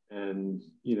 and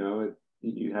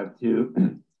you have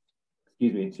 2.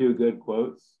 2 good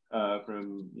quotes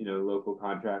from local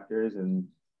contractors, and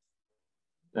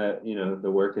that the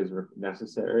work is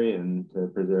necessary and to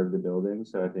preserve the building.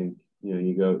 So I think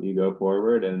you go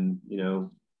forward, and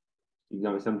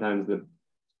sometimes the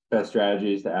best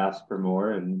strategy is to ask for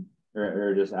more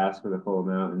or just ask for the full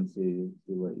amount and see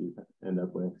what you end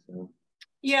up with. So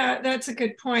yeah, that's a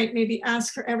good point. Maybe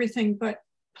ask for everything, but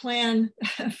plan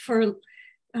for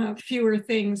fewer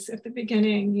things at the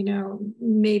beginning,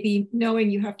 maybe knowing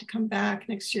you have to come back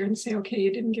next year and say, okay,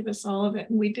 you didn't give us all of it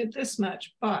and we did this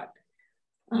much, but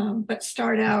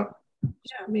start out,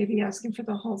 maybe asking for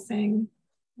the whole thing.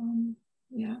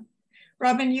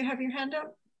 Robin, you have your hand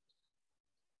up?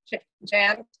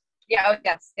 Jan? Yeah, oh,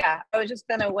 yes, yeah. I was just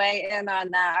going to weigh in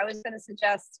on that. I was going to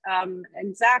suggest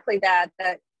exactly that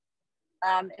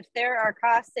if there are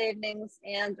cost savings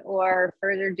and or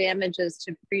further damages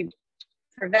to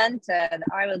prevented,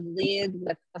 I would lead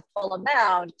with the full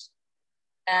amount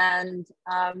and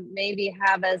maybe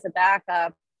have as a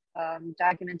backup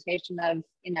documentation of,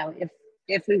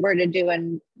 if we were to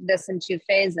do this in 2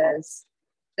 phases,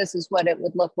 this is what it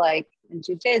would look like in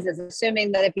 2 phases,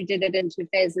 assuming that if you did it in 2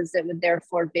 phases, it would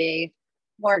therefore be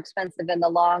more expensive in the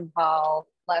long haul,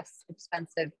 less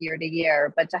expensive year to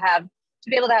year. But to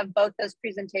be able to have both those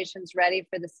presentations ready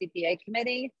for the CPA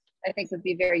committee, I think would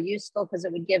be very useful because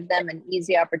it would give them an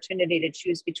easy opportunity to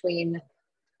choose between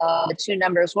the 2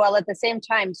 numbers, while at the same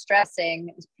time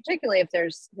stressing, particularly if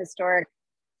there's historic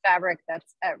fabric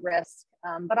that's at risk,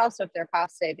 but also if there are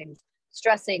cost savings,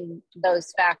 stressing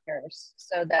those factors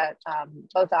so that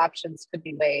both options could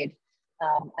be weighed.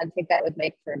 I think that would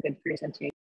make for a good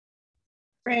presentation.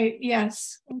 Great,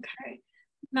 yes, okay.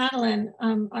 Madeline,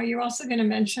 are you also going to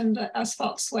mention the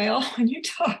asphalt swale when you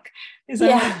talk? Because I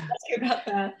want to ask you about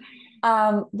that.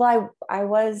 Well, I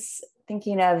was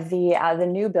thinking of the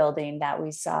new building that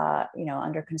we saw,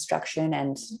 under construction,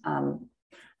 and I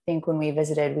think when we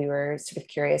visited, we were sort of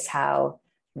curious how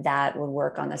that would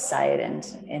work on the site and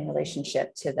in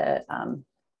relationship to the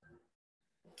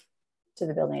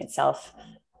building itself.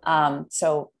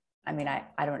 So, I mean,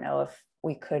 I don't know if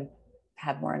we could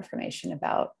have more information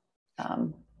about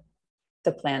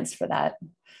the plans for that.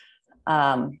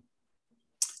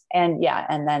 And yeah,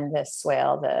 and then the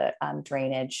swale, the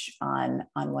drainage on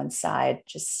one side,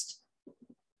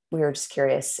 we were just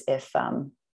curious if,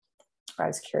 or I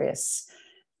was curious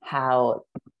how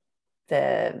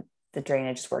the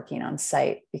drainage is working on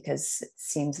site, because it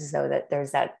seems as though that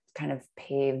there's that kind of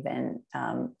pave and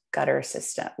gutter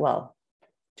system, well,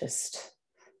 just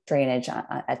drainage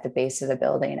at the base of the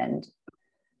building, and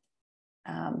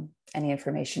any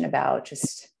information about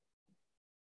just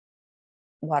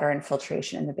water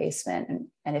infiltration in the basement,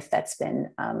 and if that's been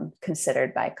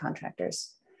considered by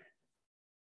contractors.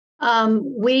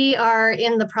 We are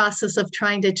in the process of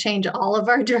trying to change all of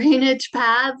our drainage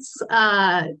paths.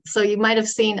 So you might have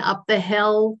seen up the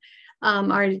hill,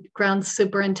 our ground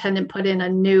superintendent put in a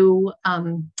new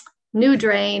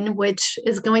drain, which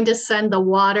is going to send the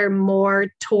water more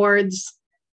towards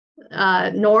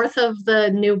north of the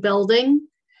new building.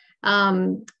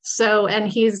 And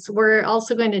we're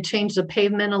also going to change the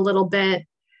pavement a little bit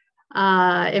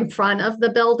in front of the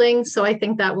building. So I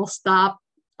think that will stop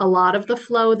a lot of the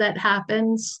flow that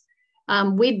happens.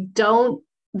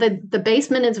 The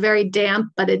basement is very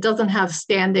damp, but it doesn't have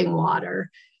standing water.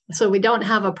 So we don't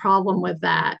have a problem with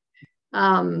that.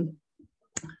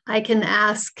 I can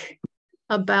ask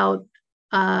about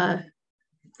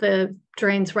the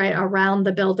drains right around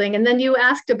the building. And then you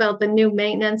asked about the new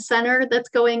maintenance center that's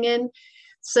going in.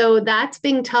 So that's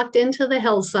being tucked into the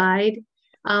hillside.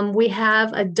 We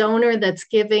have a donor that's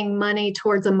giving money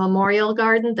towards a memorial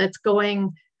garden that's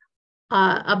going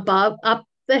up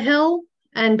the hill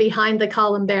and behind the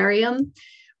columbarium,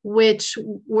 which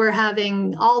we're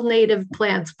having all native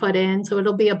plants put in. So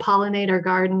it'll be a pollinator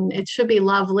garden. It should be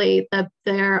lovely.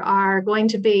 There are going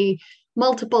to be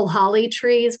multiple holly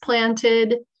trees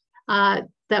planted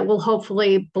that will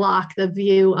hopefully block the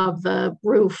view of the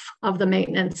roof of the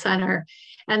maintenance center.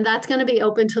 And that's going to be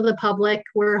open to the public.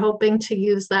 We're hoping to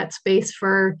use that space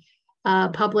for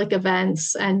public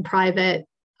events and private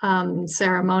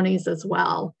ceremonies as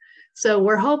well. So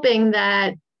we're hoping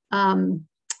that in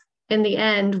the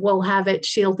end, we'll have it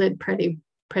shielded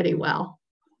pretty well.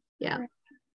 Yeah.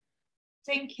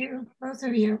 Thank you, both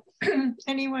of you.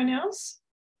 Anyone else?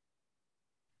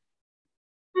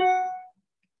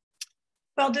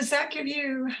 Well, does that give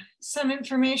you some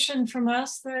information from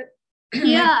us that?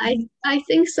 Yeah, I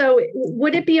think so.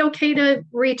 Would it be okay to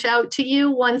reach out to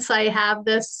you once I have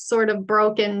this sort of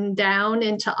broken down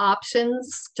into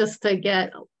options, just to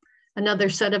get another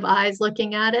set of eyes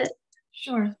looking at it?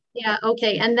 Sure. Yeah,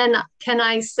 okay. And then can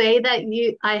I say that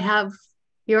I have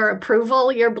your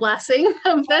approval, your blessing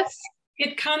of this?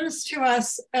 It comes to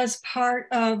us as part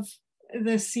of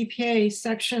the CPA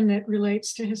section that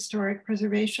relates to historic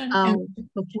preservation. And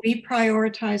Okay. we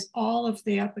prioritize all of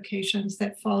the applications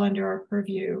that fall under our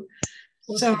purview.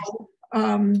 Okay. So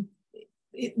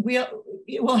it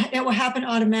will happen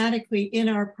automatically in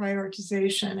our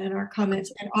prioritization and our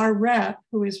comments. And our rep,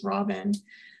 who is Robin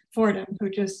Fordham, who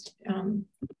just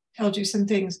told you some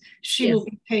things, she will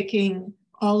be taking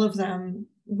all of them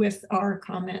with our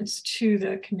comments to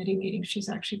the committee meeting. She's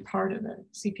actually part of the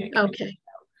CPA committee. Okay.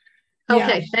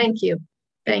 Okay, thank you.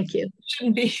 Thank you.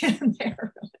 Shouldn't be in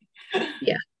there, really.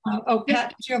 Yeah. Pat,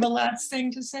 did you have a last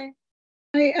thing to say?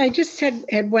 I just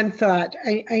had one thought.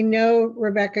 I know,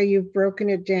 Rebecca, you've broken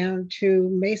it down to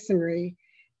masonry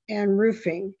and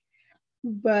roofing,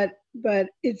 but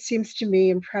it seems to me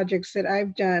in projects that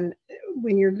I've done,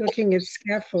 when you're looking at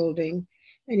scaffolding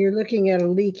and you're looking at a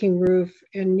leaking roof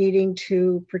and needing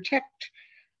to protect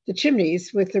the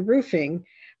chimneys with the roofing,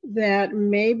 that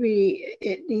maybe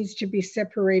it needs to be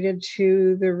separated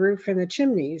to the roof and the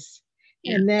chimneys,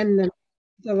 and then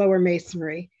the lower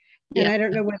masonry. And I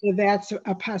don't know whether that's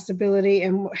a possibility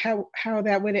and how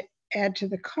that would add to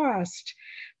the cost.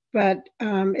 But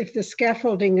if the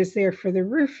scaffolding is there for the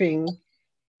roofing,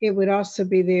 it would also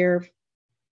be there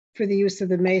for the use of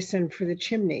the mason for the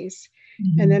chimneys.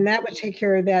 Mm-hmm. And then that would take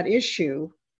care of that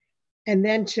issue. And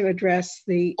then to address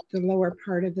the lower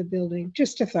part of the building.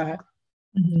 Just a thought.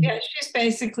 Mm-hmm. Yeah, she's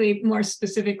basically more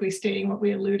specifically stating what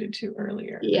we alluded to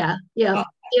earlier. Yeah.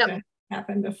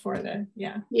 Happened before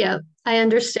Yeah, I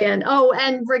understand. Oh,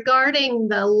 and regarding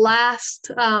the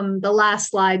last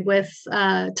slide with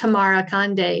Tamara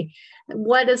Conde,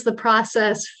 what is the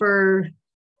process for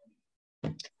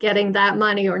getting that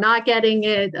money or not getting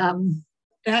it?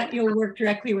 That you'll work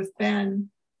directly with Ben.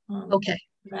 Okay.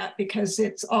 That because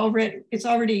it's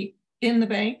already in the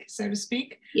bank, so to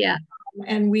speak. Yeah.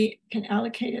 And we can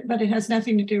allocate it, but it has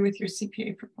nothing to do with your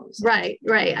CPA proposal. Right.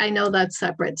 I know that's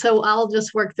separate. So I'll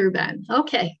just work through Ben.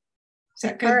 Okay. Is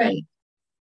that good? All Ben? right.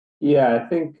 Yeah, I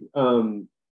think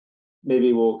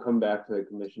maybe we'll come back to the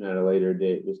commission at a later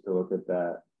date just to look at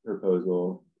that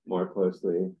proposal more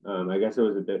closely. I guess it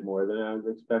was a bit more than I was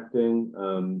expecting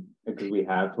because we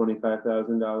have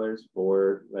 $25,000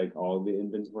 for like all the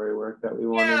inventory work that we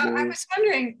want to do. I was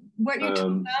wondering what you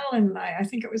told Madeline. I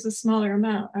think it was a smaller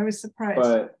amount. I was surprised.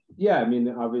 But yeah, I mean,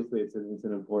 obviously it's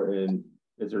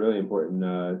a really important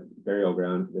burial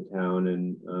ground for the town,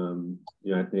 and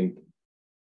I think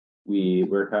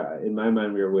in my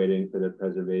mind, we were waiting for the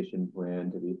preservation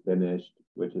plan to be finished,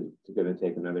 which is going to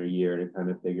take another year to kind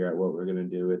of figure out what we're going to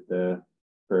do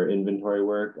for inventory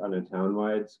work on a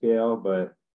townwide scale.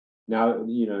 But now,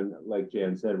 like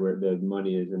Jan said, the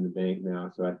money is in the bank now.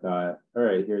 So I thought, all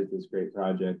right, here's this great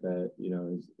project that,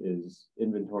 is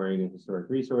inventorying a historic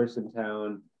resource in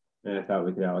town. And I thought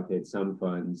we could allocate some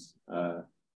funds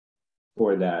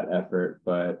for that effort.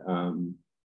 But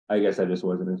I guess I just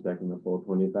wasn't expecting the full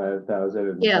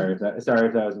 25,000. Yeah. Sorry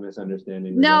if that was a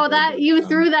misunderstanding. No, that you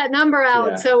threw that number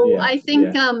out. I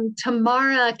think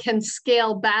Tamara can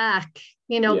scale back,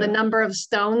 the number of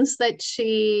stones that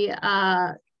she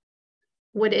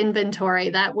would inventory.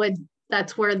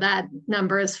 That's where that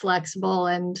number is flexible.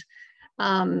 And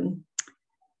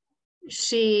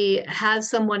she has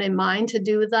someone in mind to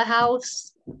do the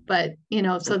house, but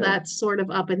so that's sort of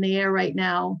up in the air right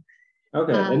now.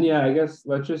 Okay, and I guess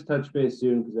let's just touch base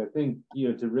soon, because I think,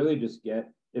 to really just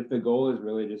if the goal is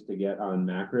really just to get on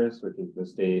Macris, which is the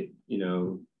state,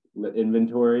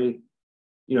 inventory,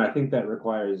 I think that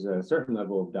requires a certain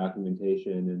level of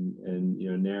documentation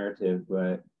and narrative,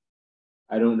 but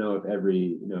I don't know if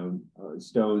every,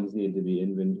 stones need to be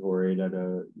inventoried at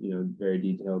a, very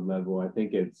detailed level. I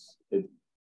think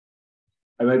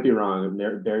I might be wrong.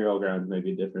 Burial grounds might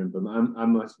be different, but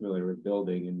I'm less familiar with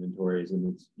building inventories, and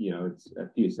it's a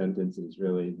few sentences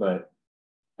really. But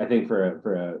I think for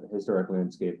a historic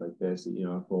landscape like this,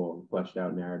 a full fleshed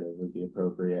out narrative would be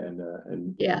appropriate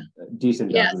and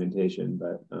decent documentation.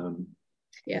 But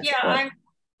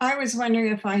I was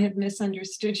wondering if I had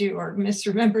misunderstood you or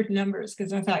misremembered numbers,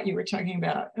 because I thought you were talking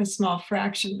about a small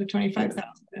fraction of the 25,000,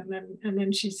 and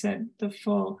then she said the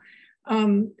full.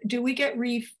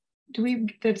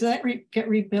 Does that get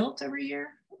rebuilt every year,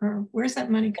 or where's that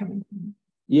money coming from?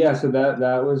 Yeah, so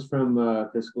that was from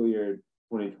fiscal year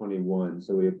 2021.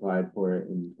 So we applied for it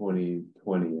in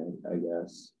 2020, I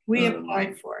guess. We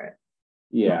applied for it.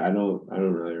 Yeah, I don't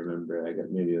really remember. I guess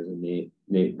maybe it was a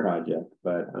Nate project,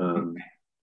 but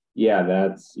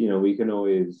that's we can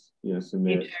always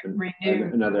submit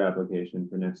another application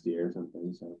for next year or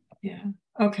something. So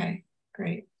okay,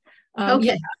 great.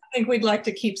 Okay. I think we'd like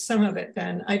to keep some of it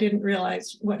then. I didn't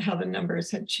realize how the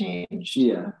numbers had changed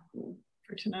for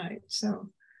tonight. So,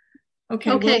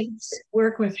 okay. We'll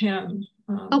work with him.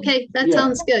 Okay, that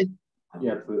sounds good.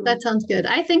 Yeah, absolutely. That sounds good.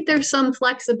 I think there's some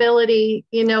flexibility.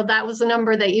 That was a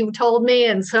number that you told me,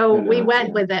 and so we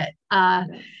went with it.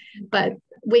 But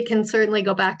we can certainly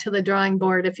go back to the drawing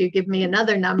board if you give me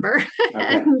another number.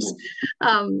 Okay. And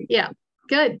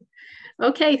good.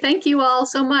 Okay, thank you all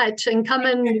so much, and come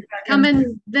and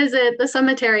visit the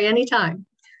cemetery anytime.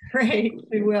 Great,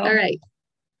 we will. All right.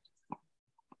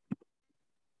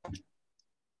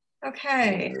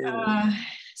 Okay,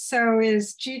 so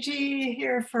is Gigi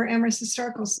here for Amherst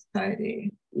Historical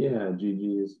Society? Yeah,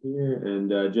 Gigi is here, and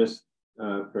just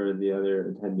for the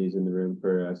other attendees in the room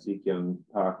for Seek Young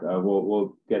talk,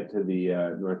 we'll get to the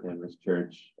North Amherst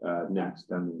Church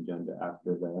next on the agenda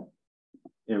after the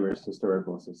Amherst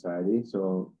Historical Society. So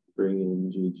I'll bring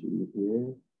in Gigi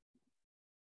here.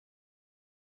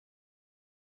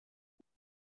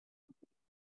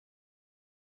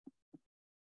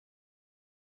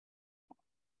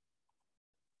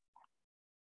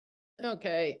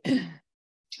 Okay.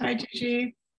 Hi,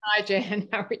 Gigi. Hi, Jan.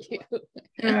 How are you?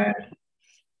 Good.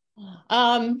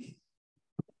 I'm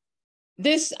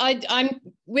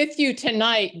with you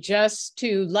tonight just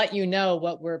to let you know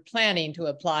what we're planning to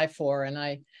apply for, and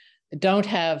I don't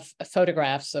have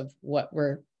photographs of what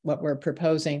we're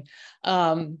proposing.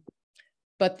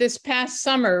 But this past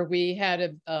summer, we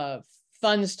had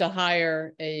funds to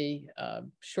hire a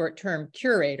short-term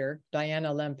curator,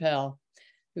 Diana Lempel,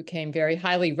 who came very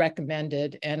highly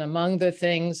recommended. And among the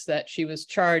things that she was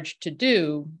charged to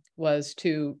do was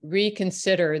to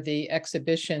reconsider the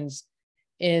exhibitions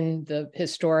in the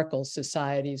Historical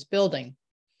Society's building.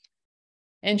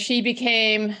 And she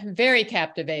became very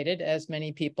captivated, as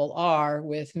many people are,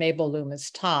 with Mabel Loomis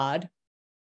Todd.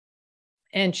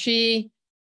 And she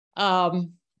has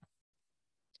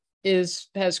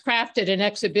crafted an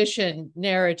exhibition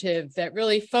narrative that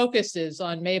really focuses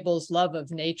on Mabel's love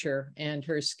of nature and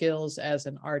her skills as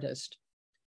an artist.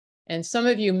 And some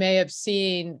of you may have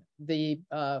seen the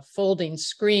folding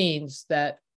screens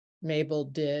that Mabel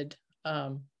did.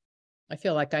 I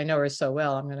feel like I know her so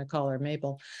well, I'm going to call her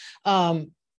Mabel.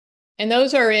 And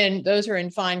those are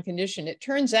in fine condition. It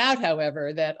turns out,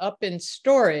 however, that up in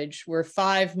storage were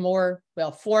 4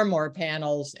 more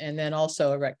panels, and then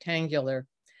also a rectangular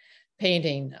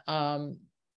painting. 2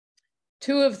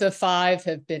 of the 5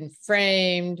 have been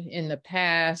framed in the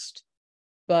past,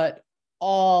 but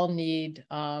all need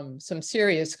some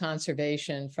serious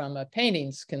conservation from a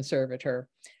paintings conservator.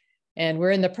 And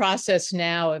we're in the process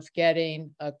now of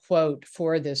getting a quote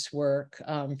for this work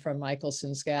from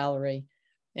Michelson's gallery,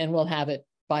 and we'll have it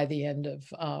by the end of,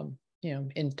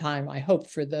 in time, I hope,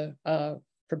 for the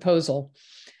proposal.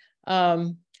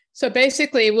 So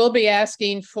basically, we'll be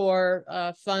asking for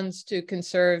funds to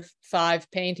conserve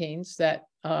 5 paintings that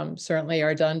certainly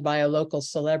are done by a local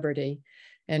celebrity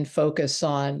and focus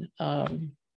on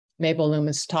Mabel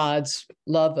Loomis Todd's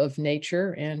love of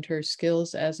nature and her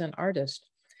skills as an artist.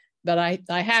 But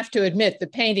I have to admit, the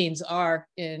paintings are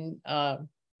a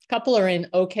couple are in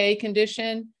okay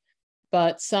condition,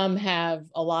 but some have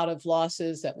a lot of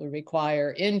losses that would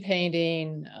require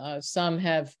in-painting. Some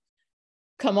have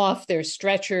come off their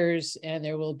stretchers, and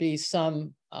there will be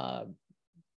some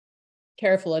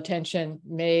careful attention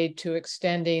made to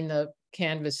extending the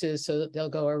canvases so that they'll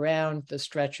go around the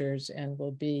stretchers and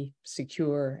will be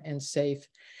secure and safe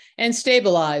and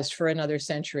stabilized for another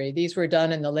century. These were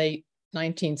done in the late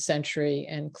 19th century,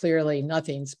 and clearly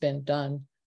nothing's been done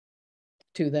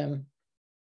to them.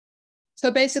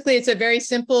 So basically, it's a very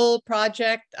simple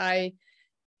project. I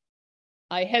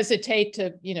hesitate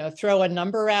to, throw a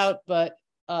number out, but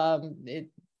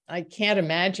I can't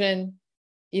imagine,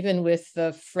 even with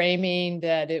the framing,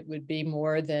 that it would be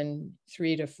more than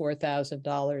 $3,000 to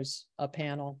 $4,000 a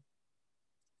panel,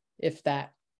 if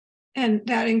that. And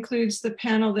that includes the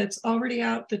panel that's already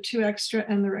out, the 2 extra,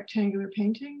 and the rectangular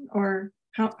painting, or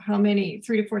how many?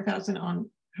 3,000 to 4,000 on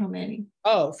how many?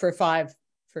 Oh, for 5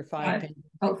 paintings.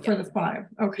 Oh, for the 5.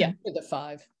 Okay. Yeah, for the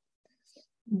 5.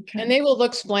 Okay. And they will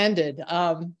look splendid.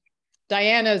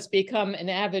 Diana's become an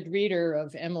avid reader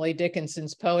of Emily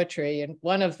Dickinson's poetry, and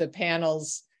one of the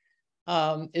panels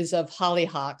is of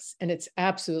hollyhocks, and it's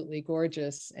absolutely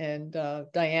gorgeous. And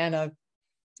Diana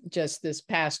just this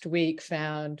past week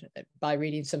found, by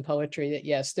reading some poetry, that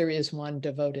yes, there is one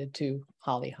devoted to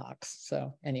hollyhocks.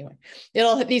 So anyway,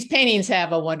 these paintings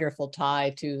have a wonderful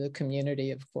tie to the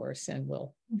community, of course, and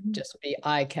will just be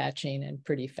eye-catching and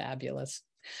pretty fabulous.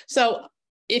 So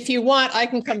if you want, I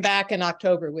can come back in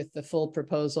October with the full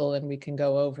proposal and we can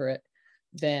go over it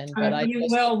then. But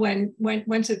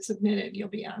once it's submitted, you'll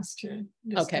be asked to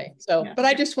discuss. Okay. So, yeah. But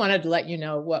I just wanted to let you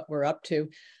know what we're up to.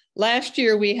 Last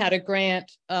year, we had a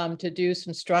grant to do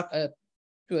some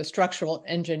a structural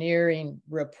engineering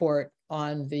report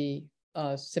on the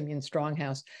Simeon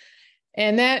Stronghouse,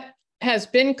 and that has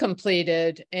been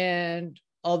completed. And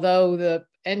although the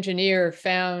engineer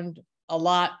found a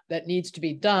lot that needs to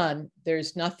be done,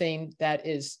 there's nothing that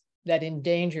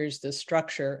endangers the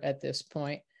structure at this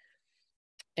point.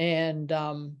 And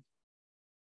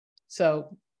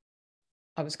so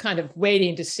I was kind of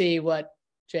waiting to see what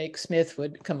Jake Smith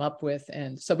would come up with.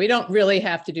 And so we don't really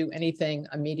have to do anything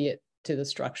immediate to the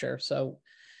structure. So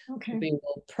we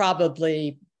will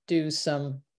probably do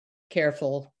some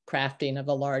careful crafting of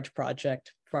a large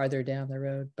project farther down the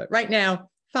road. But right now,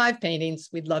 5 paintings,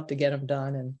 we'd love to get them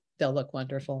done, and they'll look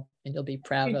wonderful and you'll be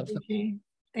proud of them.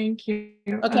 Thank you.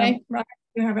 Okay. Robin,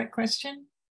 you have a question?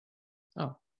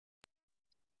 Oh.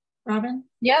 Robin?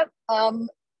 Yep.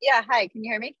 Yeah, hi, can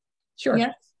you hear me? Sure.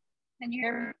 Yes. Can you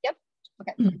hear me? Yep.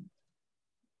 Okay.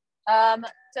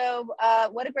 So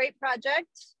what a great project.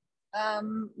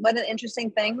 What an interesting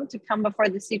thing to come before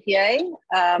the CPA,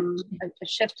 a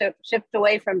shift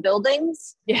away from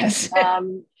buildings. Yes.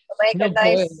 Make a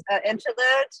nice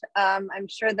interlude. I'm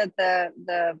sure that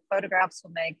the photographs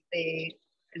will make the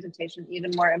presentation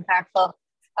even more impactful.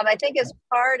 I think as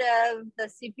part of the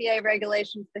CPA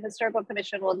regulations, the Historical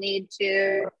Commission will need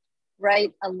to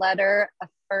write a letter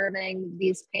affirming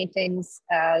these paintings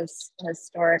as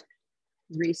historic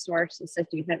resources,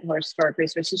 or historic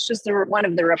resources. It's just one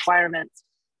of the requirements.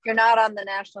 You're not on the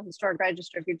National Historic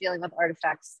Register if you're dealing with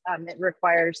artifacts. It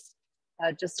requires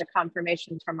just a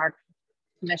confirmation from our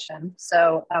commission.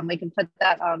 So we can put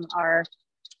that on our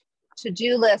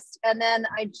to-do list. And then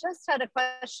I just had a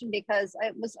question because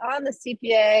I was on the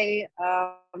CPA.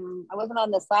 I wasn't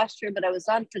on this last year, but I was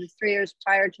on for the 3 years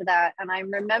prior to that. And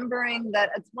I'm remembering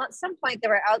that at some point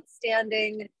there were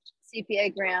outstanding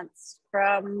CPA grants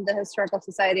from the Historical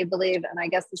Society, I believe. And I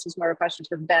guess this is more a question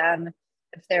for Ben,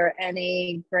 if there are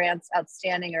any grants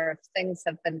outstanding or if things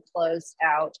have been closed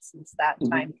out since that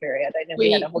time period. I know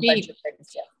we had a whole bunch of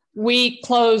things. Yeah. We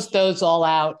closed those all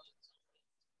out.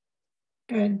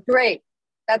 Good. Great.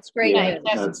 That's great. Yeah,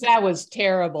 that was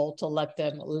terrible to let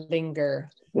them linger,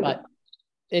 but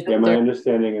my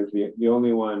understanding is the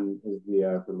only one is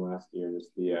the from last year is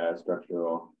the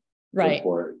structural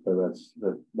report. So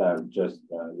that just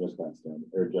got started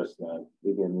or just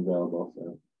became available.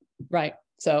 So right.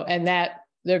 So and that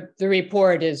the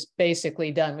report is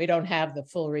basically done. We don't have the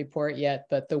full report yet,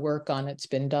 but the work on it's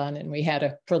been done, and we had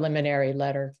a preliminary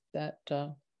letter that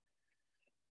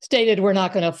stated we're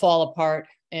not going to fall apart,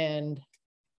 and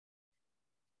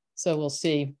so we'll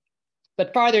see.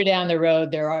 But farther down the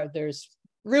road, there's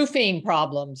roofing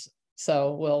problems,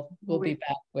 so we'll be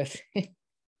back with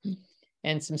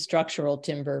and some structural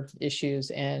timber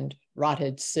issues and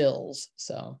rotted sills.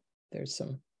 So there's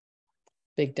some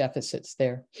big deficits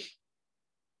there.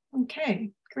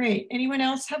 Okay, great. Anyone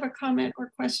else have a comment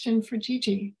or question for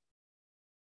Gigi?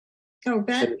 Oh,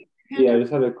 Ben. Yeah, I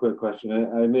just had a quick question.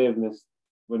 I may have missed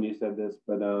when you said this,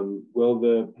 but will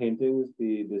the paintings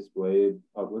be displayed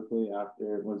publicly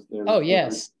once they're? Oh,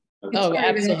 yes. Okay. Oh,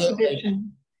 absolutely.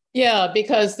 Yeah,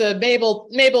 because the Mabel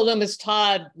Loomis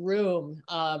Todd room,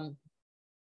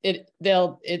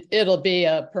 it'll be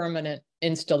a permanent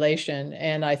installation,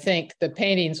 and I think the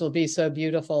paintings will be so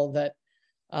beautiful that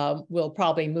we'll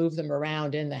probably move them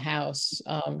around in the house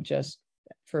just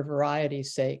for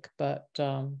variety's sake, but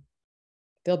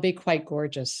they'll be quite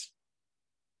gorgeous.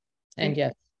 And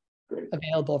yes,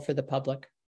 available for the public.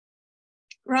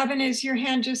 Robin, is your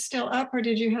hand just still up, or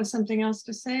did you have something else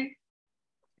to say?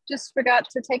 Just forgot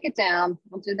to take it down.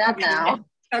 We'll do that now.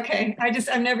 Okay,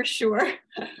 I'm never sure.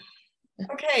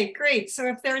 Okay, great. So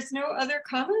if there's no other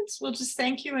comments, we'll just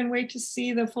thank you and wait to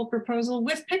see the full proposal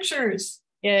with pictures.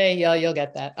 Yay, yeah, you'll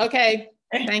get that. Okay,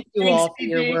 thank you all for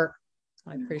your work.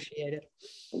 I appreciate it.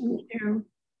 Thank you.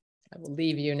 I will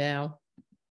leave you now.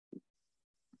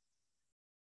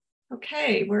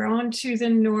 Okay, we're on to the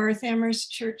North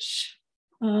Amherst Church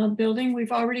building.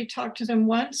 We've already talked to them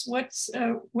once. What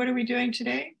are we doing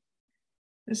today?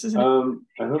 This is. I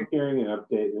hope hearing an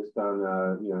update just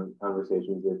on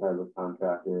conversations we've had with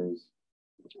contractors.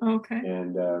 Okay.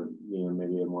 And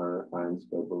maybe a more refined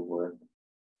scope of work.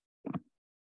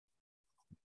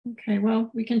 Okay, well,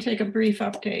 we can take a brief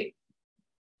update.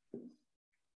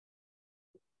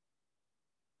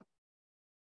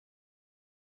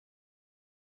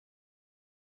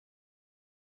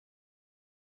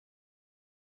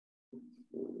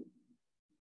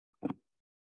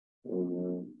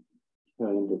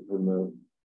 Trying to promote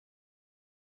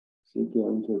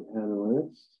CPM to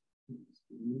panelists.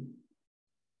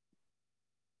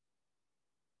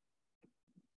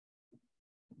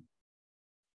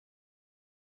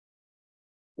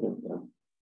 There we go.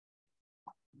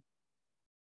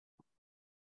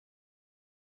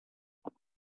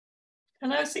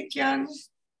 Hello, Sik-Young.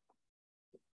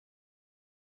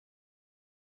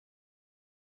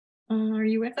 Are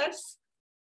you with us?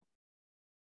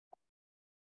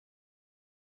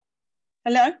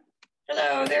 Hello?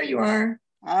 Hello, there you are.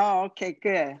 Oh, okay,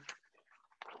 good.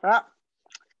 Well,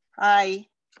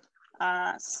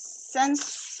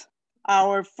 since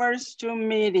our first Zoom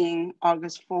meeting,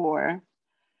 August 4,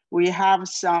 we have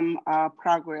some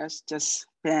progress just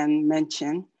been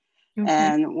mentioned,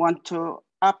 and want to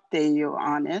update you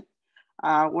on it.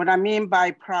 What I mean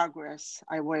by progress,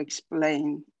 I will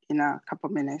explain in a couple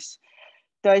minutes.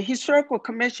 The Historical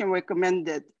Commission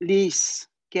recommended lease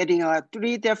getting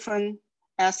 3 different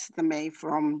estimate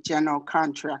from general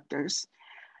contractors.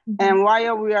 And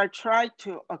while we are trying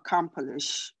to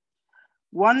accomplish,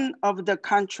 one of the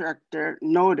contractor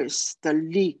noticed the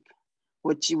leak,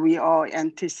 which we all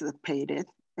anticipated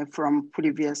from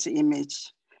previous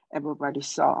image everybody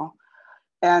saw.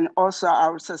 And also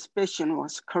our suspicion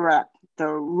was correct. The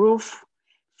roof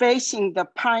facing the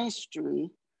Pine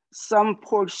Street, some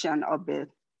portion of it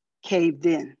caved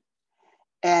in.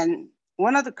 And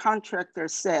one of the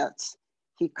contractors says,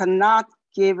 he cannot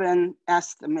give an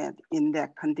estimate in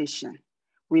that condition.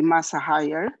 We must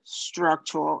hire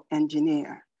structural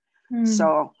engineer.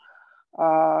 So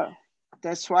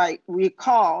that's why we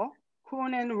call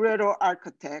Kuhn and Riddle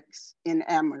Architects in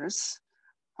Amherst.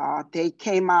 They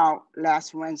came out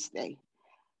last Wednesday.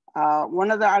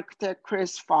 one of the architects,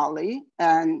 Chris Foley,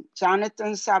 and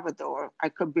Jonathan Salvador. I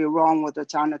could be wrong with the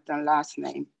Jonathan last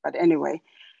name, but anyway,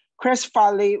 Chris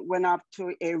Foley went up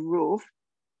to a roof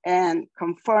and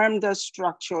confirmed the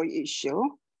structural issue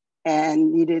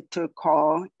and needed to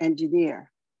call engineer.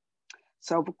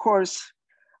 So of course,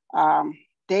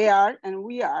 they are and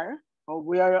we are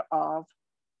aware of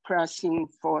pressing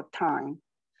for time.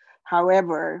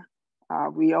 However,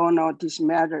 we all know this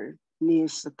matter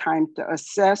needs the time to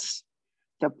assess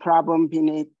the problem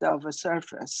beneath the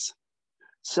surface.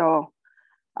 So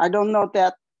I don't know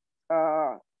that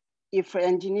if an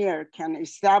engineer can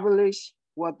establish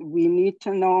what we need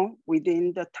to know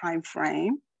within the time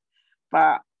frame,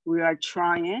 but we are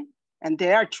trying and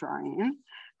they are trying.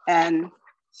 And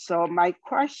so my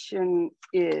question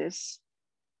is,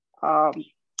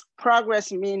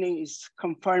 progress meaning is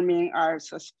confirming our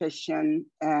suspicion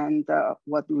and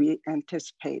what we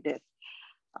anticipated.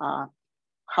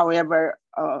 However,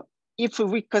 if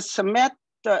we could submit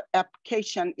the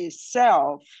application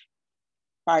itself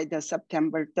by the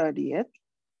September 30th,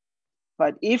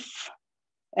 but if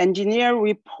engineer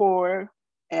report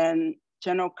and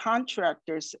general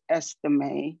contractors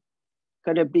estimate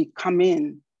could it be come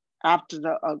in after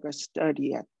the August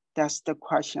 30th? That's the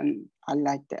question I'd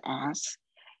like to ask.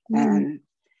 And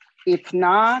if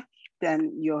not,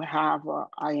 then you have,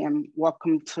 I am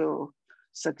welcome to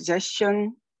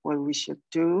suggestion what we should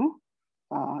do.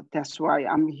 That's why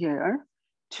I'm here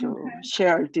to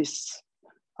share this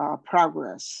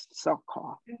progress,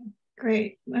 so-called.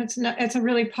 Great. It's a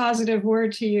really positive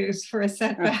word to use for a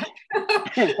setback.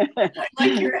 I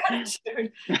like your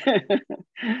attitude.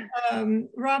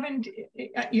 Robin,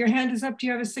 your hand is up. Do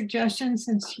you have a suggestion?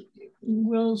 Since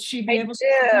will she be able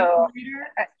to?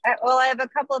 Well, I have a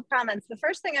couple of comments. The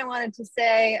first thing I wanted to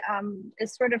say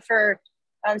is sort of for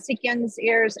Sikyung's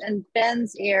ears and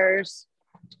Ben's ears.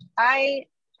 I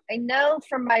know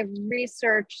from my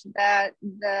research that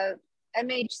the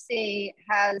MHC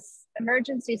has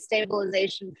emergency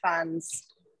stabilization funds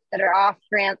that are off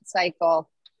grant cycle.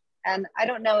 And I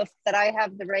don't know if that I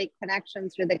have the right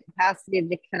connections or the capacity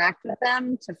to connect with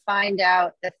them to find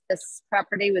out if this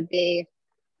property would be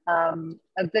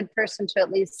a good person to at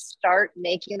least start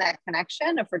making that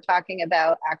connection. If we're talking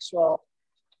about actual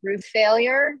roof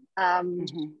failure, that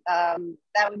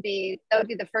would be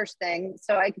the first thing.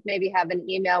 So I could maybe have an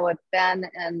email with Ben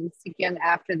and Sikyung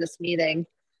after this meeting.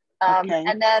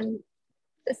 And then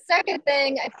the second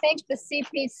thing, I think the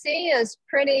CPC is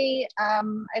pretty,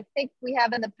 I think we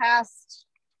have in the past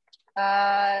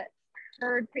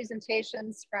heard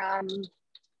presentations from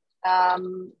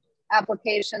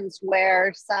applications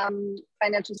where some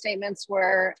financial statements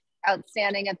were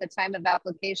outstanding at the time of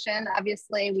application.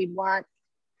 Obviously, we want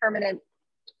permanent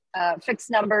fixed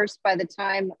numbers by the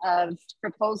time of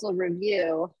proposal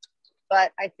review.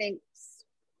 But I think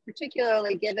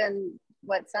particularly given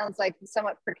what sounds like a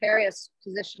somewhat precarious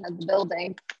position of the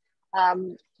building,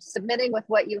 submitting with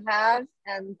what you have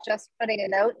and just putting a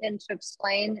note in to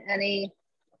explain any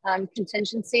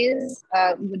contingencies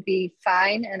would be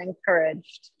fine and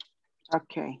encouraged.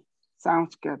 Okay,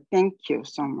 sounds good. Thank you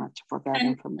so much for that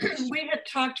information. We had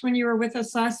talked when you were with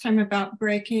us last time about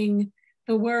breaking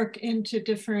the work into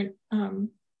different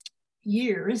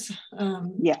years.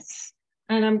 Yes.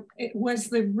 And was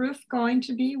the roof going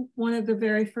to be one of the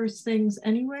very first things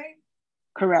anyway?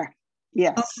 Correct.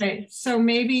 Yes. Okay. So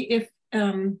maybe if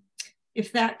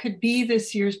that could be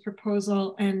this year's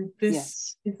proposal and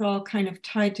this is all kind of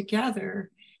tied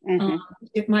together,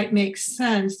 it might make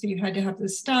sense that you had to have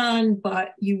this done,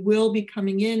 but you will be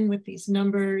coming in with these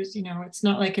numbers. You know, it's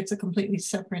not like it's a completely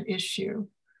separate issue.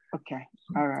 Okay.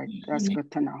 All right. That's good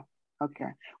to know. Okay.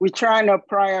 We're trying to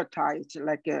prioritize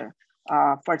like a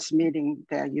first meeting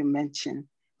that you mentioned.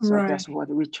 So that's what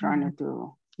we're trying to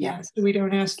do. Yeah, so we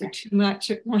don't ask for too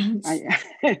much at once. Thank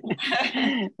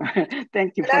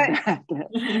you for that.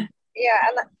 Yeah,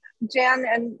 Jan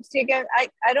and Sikyung,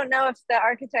 I don't know if the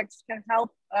architects can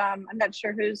help. I'm not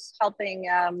sure who's helping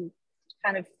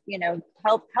kind of, you know,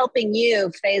 helping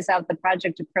you phase out the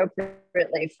project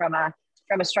appropriately from a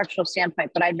structural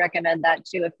standpoint, but I'd recommend that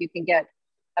too if you can get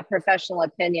a professional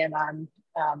opinion on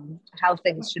how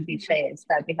things should be phased.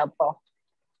 That'd be helpful.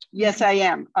 Yes, I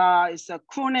am. It's a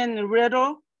Kuhn and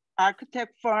Riddle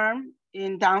architect firm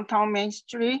in downtown Main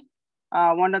Street.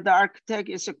 One of the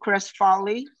architects is Chris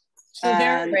Foley. So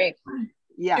they're great.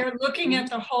 Yeah, they're looking at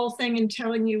the whole thing and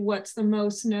telling you what's the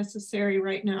most necessary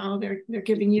right now. They're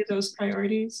giving you those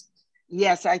priorities.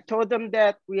 Yes, I told them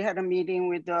that we had a meeting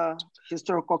with the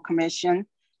Historical Commission,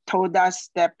 told us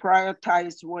that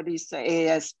prioritize what is the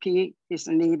ASP is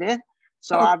needed.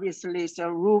 So obviously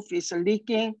the roof is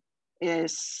leaking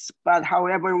but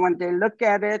however, when they look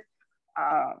at it,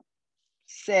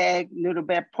 say a little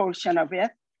bit portion of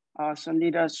it, so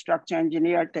need a structural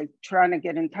engineer. They're trying to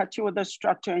get in touch with the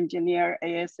structural engineer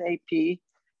ASAP.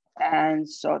 And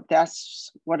so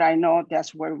that's what I know,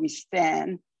 that's where we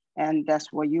stand. And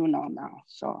that's what you know now,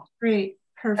 so. Great,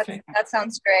 perfect. That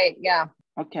sounds great, yeah.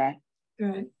 Okay.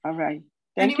 Good. All right.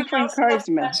 Thank you for Anyone else have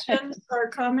encouragement. questions or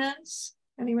comments?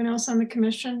 Anyone else on the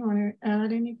commission want to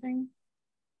add anything?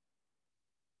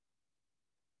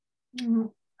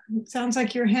 It sounds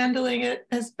like you're handling it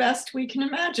as best we can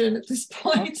imagine at this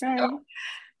point. Okay. So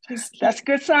that's a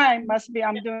good sign. Must be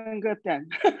I'm doing good then.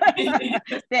 Thank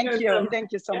you.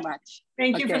 Thank you so much.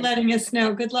 Thank you for letting us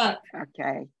know. Good luck.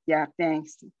 Okay. Yeah,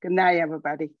 thanks. Good night,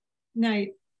 everybody.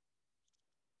 Night.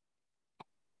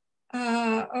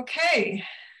 Okay.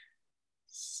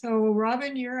 So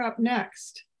Robin, you're up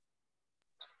next.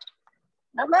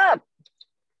 I'm up.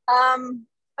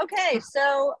 Okay,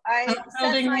 so I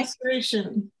building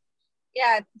restoration.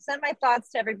 Yeah, sent my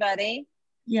thoughts to everybody.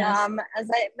 Yes. As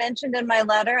I mentioned in my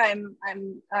letter, I'm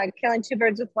killing two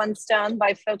birds with one stone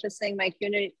by focusing my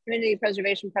community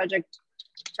preservation project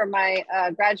for my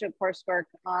graduate coursework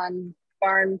on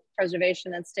barn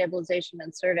preservation and stabilization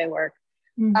and survey work.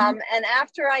 Mm-hmm. And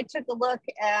after I took a look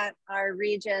at our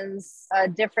region's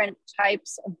different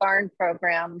types of barn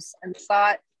programs and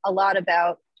thought a lot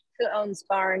about who owns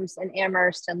barns in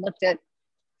Amherst and looked at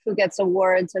who gets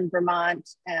awards in Vermont.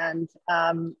 And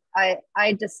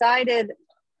I decided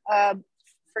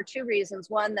for two reasons.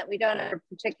 One, that we don't have a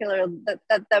particular,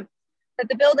 that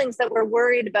the buildings that we're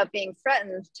worried about being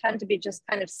threatened tend to be just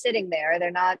kind of sitting there. They're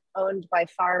not owned by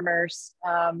farmers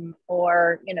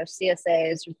or, you know,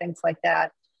 CSAs or things like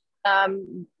that.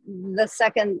 The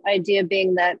second idea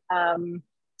being that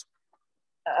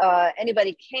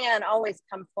anybody can always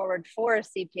come forward for a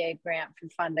CPA grant for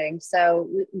funding. So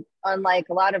unlike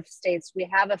a lot of states, we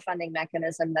have a funding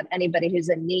mechanism that anybody who's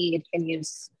in need can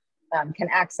use, can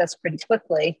access pretty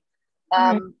quickly.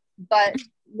 But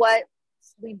what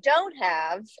we don't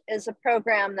have is a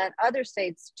program that other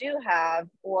states do have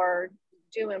or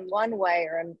do in one way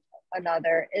or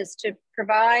another, is to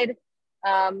provide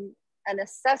an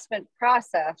assessment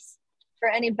process for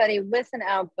anybody with an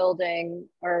outbuilding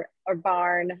or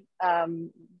barn,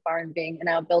 barn being an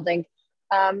outbuilding,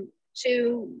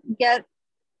 to get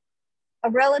a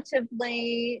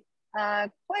relatively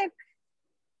quick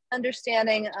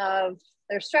understanding of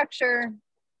their structure,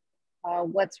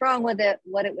 what's wrong with it,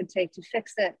 what it would take to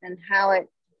fix it, and how it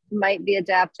might be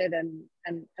adapted and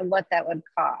what that would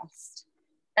cost.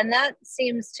 And that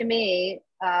seems to me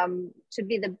to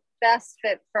be the best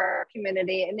fit for our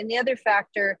community. I mean, the other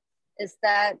factor is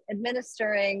that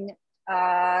administering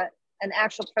an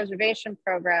actual preservation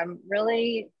program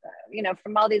really, you know,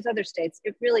 from all these other states,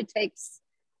 it really takes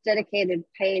dedicated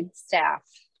paid staff.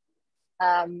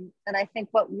 And I think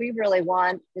what we really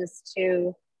want is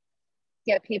to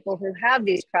get people who have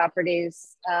these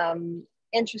properties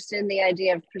interested in the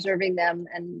idea of preserving them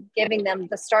and giving them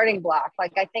the starting block.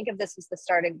 Like, I think of this as the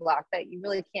starting block, that you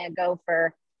really can't go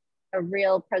for a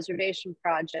real preservation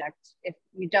project if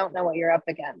you don't know what you're up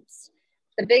against.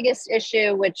 The biggest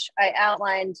issue, which I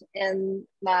outlined in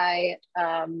my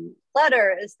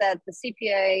letter, is that the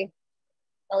CPA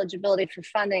eligibility for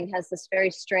funding has this very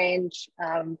strange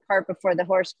cart before the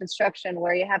horse construction,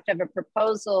 where you have to have a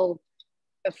proposal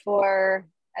before,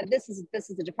 and this is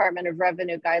the Department of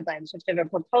Revenue guidelines, you have to have a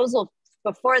proposal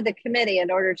before the committee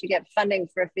in order to get funding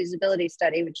for a feasibility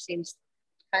study, which seems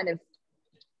kind of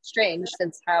strange,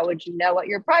 since how would you know what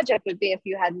your project would be if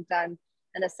you hadn't done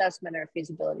an assessment or a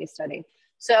feasibility study?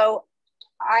 So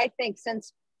I think,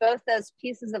 since both those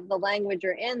pieces of the language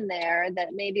are in there,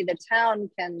 that maybe the town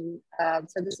can,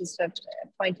 so this is sort of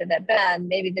pointed at Ben,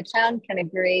 maybe the town can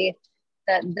agree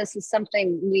that this is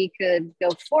something we could go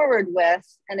forward with.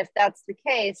 And if that's the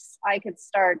case, I could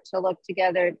start to look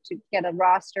together to get a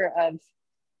roster of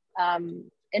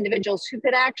individuals who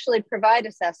could actually provide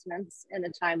assessments in a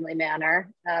timely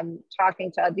manner,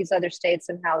 talking to these other states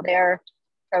and how their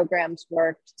programs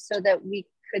worked, so that we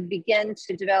could begin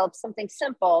to develop something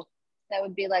simple that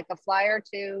would be like a flyer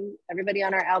to everybody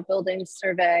on our outbuilding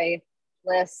survey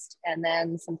list, and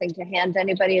then something to hand to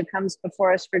anybody who comes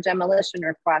before us for demolition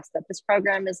requests, that this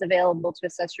program is available to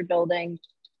assess your building.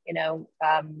 You know,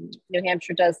 New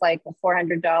Hampshire does like a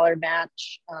 $400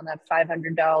 match on a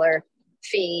 $500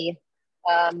 fee.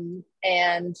 And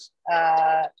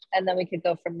then we could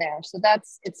go from there. So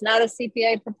it's not a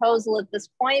CPA proposal at this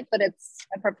point, but it's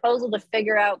a proposal to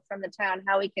figure out from the town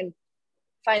how we can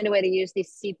find a way to use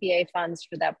these CPA funds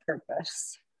for that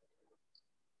purpose.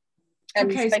 And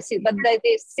Okay. but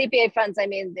the CPA funds, I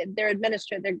mean, they're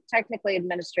technically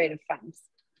administrative funds.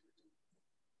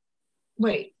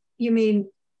 Wait, you mean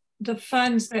the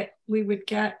funds that we would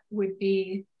get would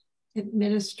be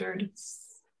administered?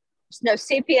 No,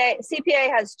 CPA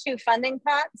has two funding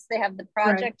pots. They have the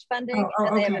project funding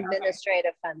and they have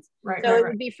administrative funds. Right. So it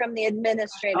would be from the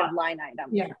administrative line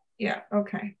item. Yeah. Yeah.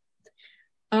 Okay.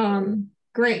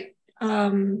 Great.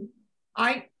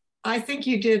 I think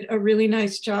you did a really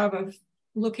nice job of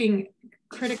looking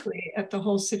critically at the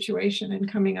whole situation and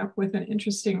coming up with an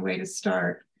interesting way to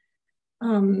start.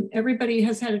 Everybody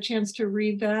has had a chance to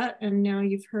read that, and now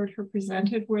you've heard her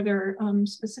presented. Were there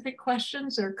specific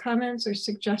questions or comments or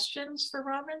suggestions for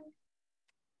Robin?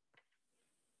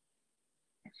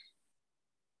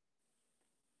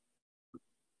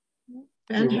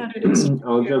 Ben, how did it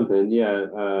I'll jump in. Yeah,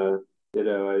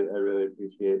 ditto. I really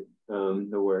appreciate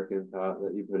the work and thought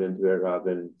that you put into it,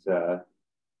 Robin. It's I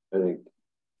think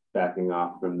backing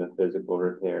off from the physical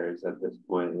repairs at this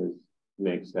point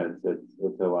makes sense.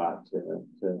 It's a lot to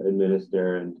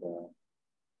administer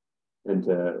and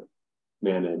to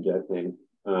manage, I think.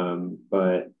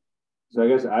 But so I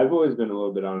guess I've always been a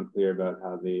little bit unclear about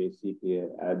how the CPA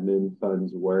admin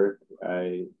funds work.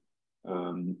 I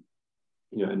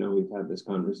know we've had this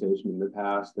conversation in the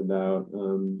past about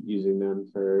using them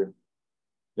for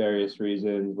various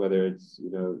reasons, whether it's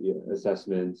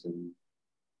assessments and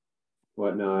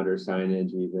whatnot or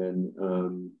signage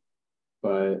even.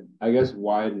 But I guess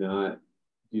why not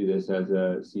do this as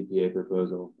a CPA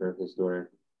proposal for historic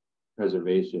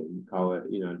preservation? Call it,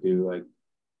 do like,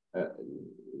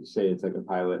 say it's like a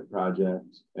pilot project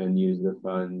and use the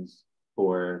funds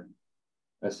for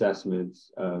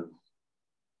assessments of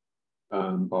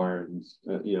barns,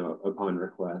 upon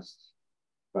request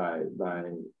by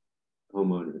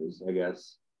homeowners. I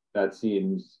guess that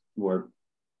seems more.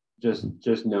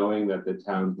 Just knowing that the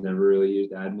town's never really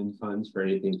used admin funds for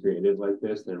anything creative like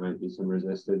this, there might be some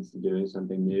resistance to doing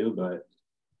something new, but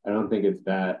I don't think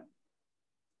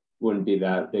wouldn't be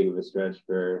that big of a stretch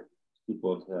for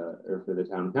people or for the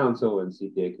town council and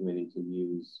CPA committee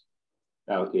to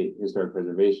allocate historic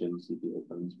preservation CPA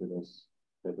funds for this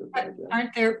type of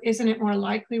project. Isn't it more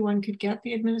likely one could get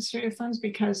the administrative funds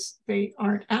because they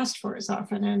aren't asked for as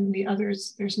often, and the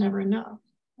others, there's never enough,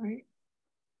 right?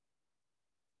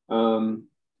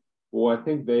 Well, I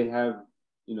think they have,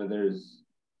 there's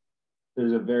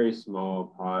a very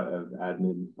small pot of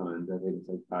admin funds. I think it's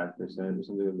like 5% or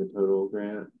something of the total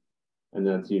grant. And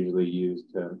that's usually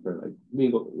used for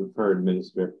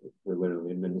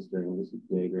literally administering the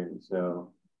CPA grant.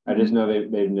 So I just know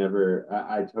they've never,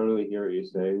 I totally hear what you're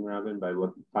saying, Robin, by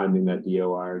finding that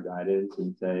DOR guidance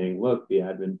and saying, look, the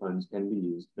admin funds can be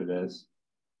used for this.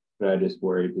 But I just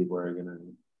worry people are going to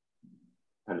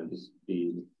kind of just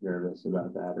be nervous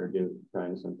about that or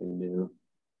trying something new.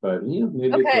 But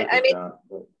maybe okay, I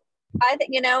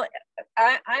think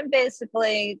I'm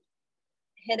basically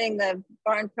hitting the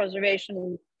barn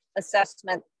preservation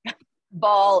assessment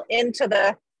ball into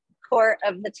the court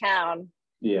of the town.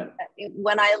 Yeah.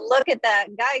 When I look at that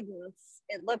guidance,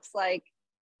 it looks like,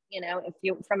 if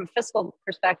you, from a fiscal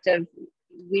perspective,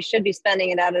 we should be spending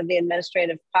it out of the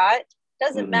administrative pot.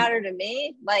 Doesn't matter to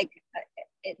me. Like,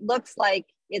 it looks like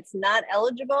it's not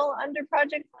eligible under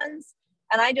project funds.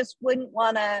 And I just wouldn't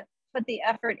want to put the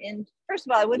effort in. First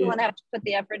of all, I wouldn't want to have to put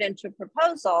the effort into a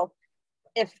proposal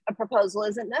if a proposal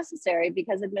isn't necessary,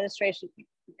 because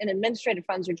administrative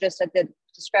funds are just at the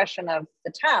discretion of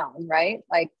the town, right?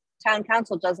 Like, town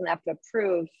council doesn't have to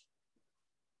approve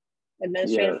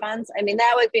administrative funds. I mean,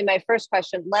 that would be my first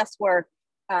question. Less work,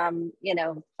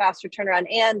 faster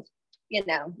turnaround, and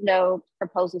no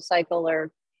proposal cycle,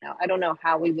 or I don't know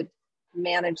how we would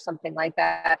manage something like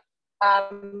that.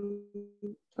 Well,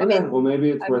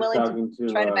 maybe it's worth talking to.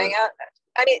 Try to bang out.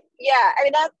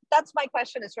 That's my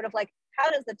question. Is sort of like, how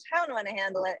does the town want to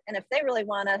handle it? And if they really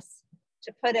want us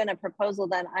to put in a proposal,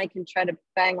 then I can try to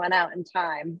bang one out in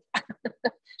time.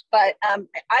 But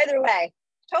either way,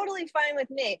 totally fine with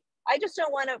me. I just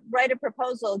don't want to write a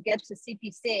proposal, get to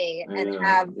CPC, and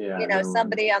have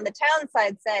somebody on the town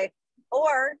side say,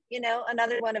 or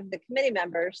another one of the committee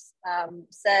members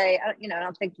say, I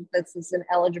don't think this is an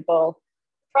eligible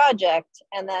project,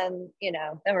 and then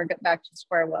then we're back to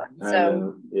square one.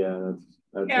 So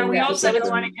we also don't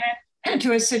want to get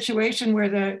into a situation where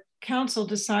the council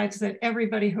decides that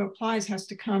everybody who applies has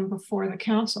to come before the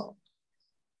council.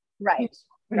 Right.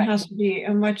 It has to be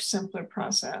a much simpler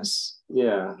process.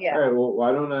 Yeah. All right. Well,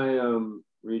 why don't I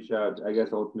reach out? I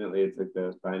guess ultimately it's like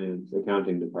the finance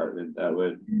accounting department that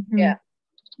would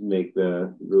make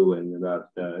the ruling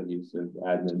about the use of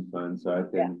admin funds. So I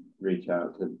can reach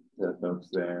out to the folks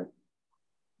there.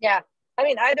 Yeah, I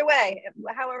mean, either way,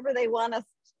 however they want us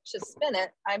to spin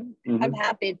it, I'm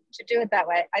happy to do it that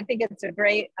way. I think it's a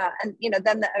great, and you know,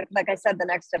 then like I said, the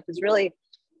next step is really,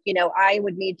 you know, I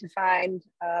would need to find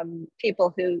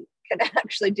people who can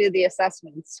actually do the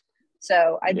assessments.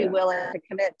 So I'd be willing to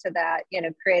commit to that, you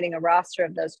know, creating a roster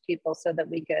of those people so that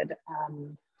we could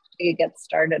get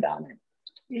started on it.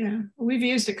 Yeah, we've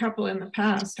used a couple in the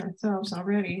past ourselves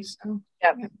already. So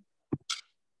yep.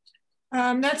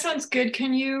 That sounds good.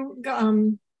 Can you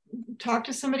talk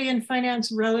to somebody in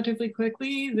finance relatively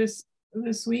quickly this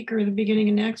week or the beginning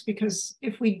of next? Because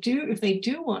if they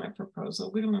do want a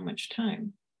proposal, we don't have much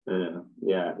time. Yeah,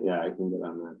 I can get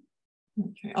on that.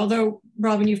 Okay. Although,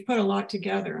 Robin, you've put a lot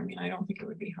together. I mean, I don't think it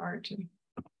would be hard to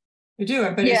do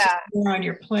it, but it's just more on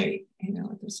your plate, you know,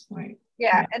 at this point.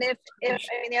 Yeah, and if I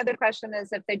mean, the other question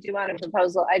is, if they do want a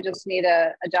proposal, I just need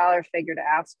a dollar figure to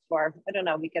ask for. I don't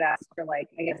know, we could ask for like,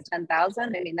 I guess,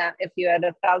 10,000. I mean, that if you had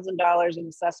 $1,000 in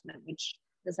assessment, which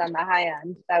is on the high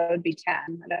end, that would be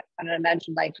 10. I don't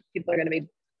imagine like people are going to be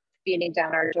beating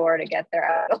down our door to get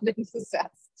their buildings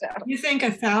assessed. So you think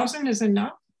 1,000 is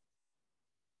enough?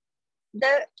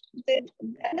 And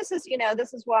this is, you know,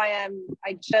 this is why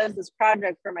I chose this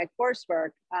project for my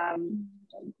coursework.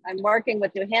 I'm working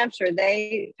with New Hampshire.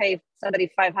 They pay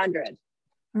somebody $500.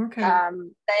 Okay.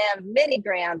 They have mini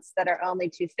grants that are only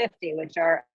 $250, which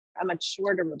are a much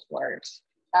shorter report.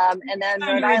 And then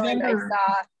Rhode Island,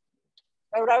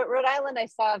 I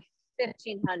saw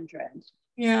 1,500.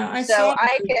 Yeah, I saw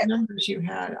the numbers you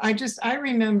had. I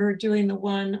remember doing the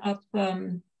one up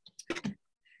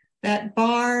that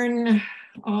barn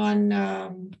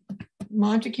on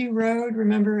Montague Road,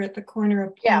 remember, at the corner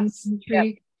of Plum Tree?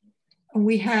 Yep. And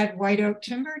we had white oak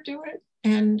timber do it,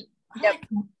 and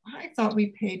I thought we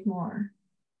paid more.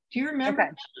 Do you remember?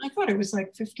 Okay. I thought it was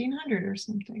like 1,500 or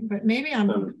something, but maybe I'm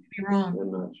wrong.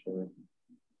 I'm not sure.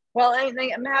 Well,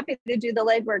 I'm happy to do the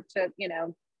legwork to, you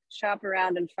know, shop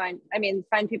around and find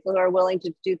people who are willing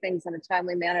to do things in a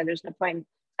timely manner. There's no point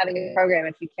having a program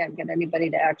if you can't get anybody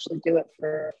to actually do it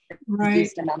for a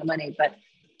decent amount of money. But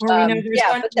or we know there's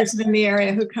one person in the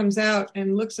area who comes out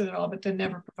and looks at it all, but then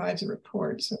never provides a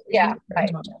report. So right.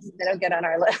 They don't get on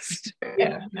our list.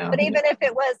 Yeah. No. But even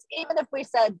if we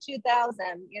said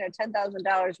 2,000, you know,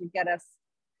 $10,000 would get us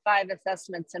 5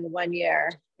 assessments in 1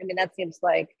 year. I mean, that seems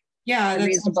like a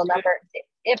reasonable number.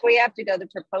 If we have to go the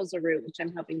proposal route, which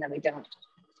I'm hoping that we don't.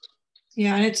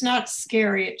 Yeah, and it's not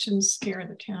scary. It shouldn't scare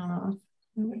the town off,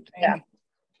 I would think. Yeah.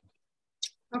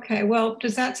 Okay, well,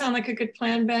 does that sound like a good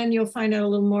plan, Ben? You'll find out a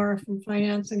little more from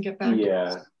finance and get back to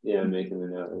us. Yeah, I'm making a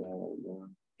note of that. Yeah.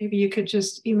 Maybe you could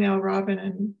just email Robin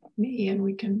and me and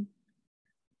we can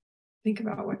think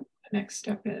about what the next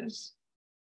step is.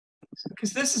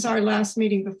 Because this is our last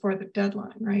meeting before the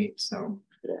deadline, right? So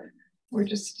we're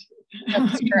just...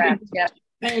 That's correct, yeah.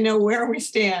 I know where we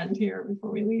stand here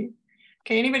before we leave.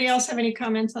 Okay, anybody else have any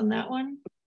comments on that one?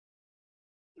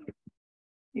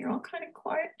 You're all kind of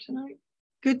quiet tonight.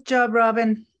 Good job,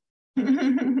 Robin.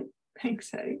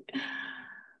 Thanks, Eddie.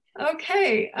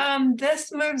 Okay,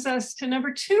 this moves us to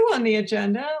number 2 on the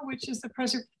agenda, which is the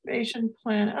preservation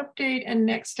plan update and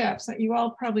next steps that you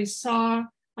all probably saw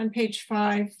on page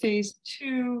 5, phase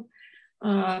 2.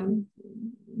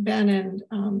 Ben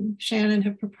and Shannon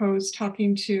have proposed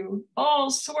talking to all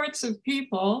sorts of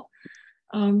people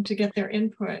to get their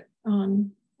input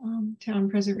on town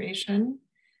preservation.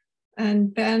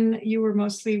 And Ben, you were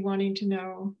mostly wanting to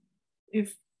know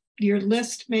if your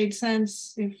list made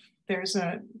sense, if there's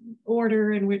a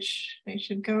order in which they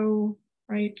should go,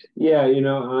 right? Yeah, you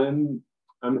know,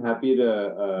 I'm happy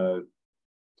to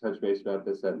touch base about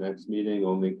this at next meeting,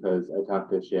 only because I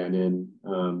talked to Shannon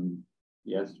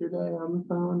yesterday on the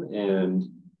phone, and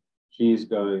she's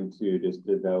going to just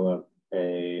develop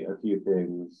a few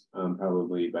things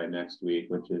probably by next week,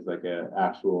 which is like a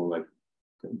actual like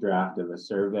draft of a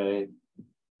survey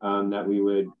that we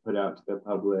would put out to the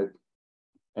public,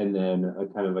 and then a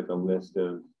kind of like a list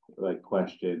of like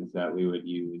questions that we would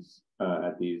use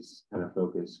at these kind of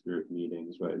focus group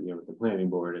meetings, right, you know, with the planning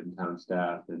board and town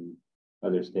staff and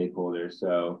other stakeholders.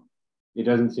 So it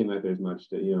doesn't seem like there's much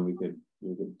to, you know, we could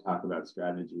talk about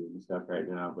strategy and stuff right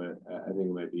now, but I think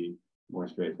it might be more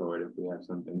straightforward if we have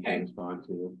something to respond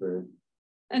to for.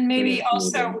 And maybe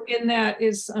also in that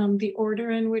is the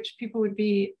order in which people would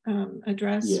be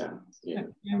addressed. Yeah.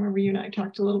 I remember you and I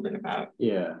talked a little bit about.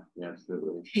 Yeah,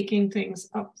 absolutely. Taking things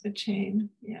up the chain.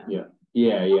 Yeah.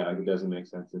 Like it doesn't make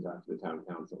sense to talk to the town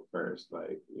council first,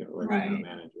 like, you know, or the town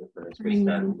manager first. Bring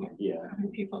them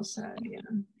what people said.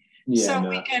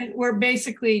 We're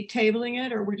basically tabling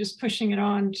it, or we're just pushing it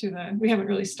on to we haven't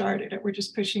really started it. We're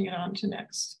just pushing it on to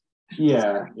next.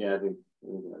 Yeah, I think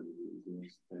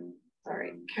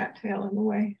Sorry, cattail in the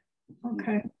way.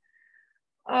 Okay.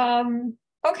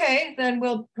 Okay, then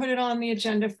we'll put it on the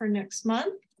agenda for next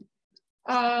month.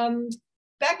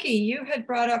 Becky, you had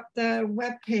brought up the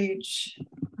webpage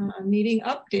needing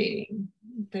updating.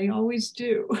 They always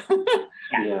do.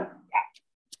 Yeah.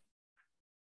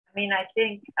 I mean, I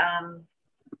think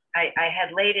I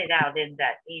had laid it out in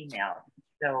that email,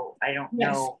 so I don't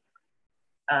know.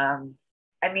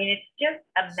 I mean, it's just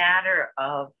a matter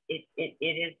of it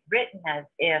is written as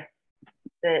if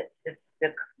the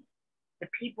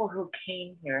people who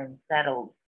came here and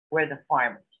settled were the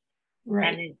farmers,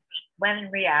 right? And when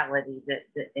in reality,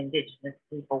 the indigenous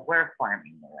people were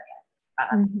farming the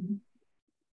land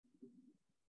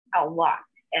a lot,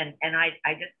 and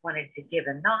I just wanted to give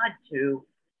a nod to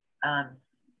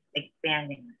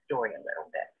expanding the story a little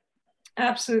bit.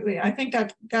 Absolutely, I think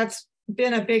that's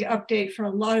been a big update for a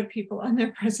lot of people on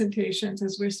their presentations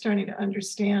as we're starting to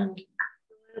understand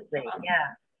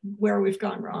where we've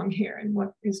gone wrong here and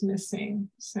what is missing.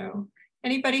 So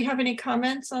anybody have any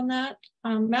comments on that?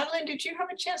 Madeline, did you have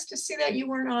a chance to see that? You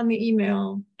weren't on the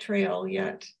email trail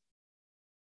yet.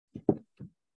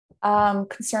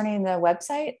 Concerning the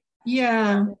website?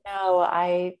 Yeah. No,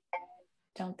 I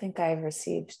don't think I've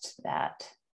received that.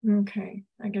 Okay,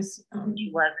 I guess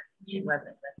she wasn't with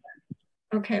us.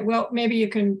 Okay, well, maybe you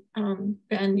can,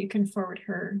 Ben, you can forward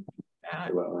her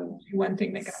one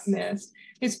thing that got missed.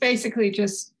 It's basically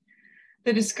just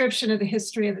the description of the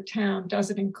history of the town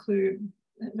doesn't include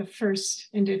the first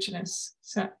indigenous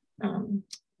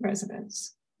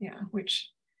residents. Yeah,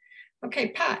 which, okay,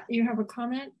 Pat, you have a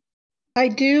comment? I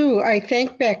do. I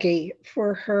thank Becky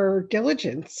for her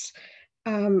diligence.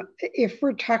 If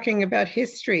we're talking about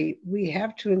history, we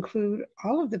have to include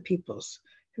all of the peoples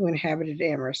who inhabited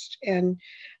Amherst. And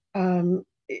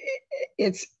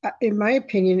it's, in my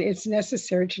opinion, it's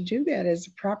necessary to do that as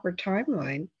a proper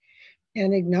timeline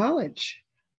and acknowledge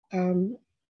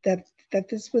that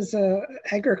this was an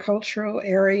agricultural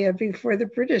area before the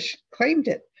British claimed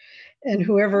it and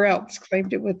whoever else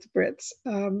claimed it with the Brits.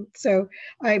 So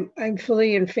I'm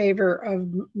fully in favor of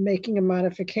making a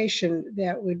modification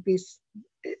that would be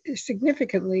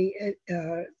significantly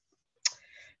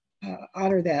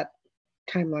honor that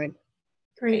timeline.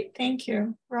 Great, thank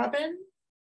you. Robin?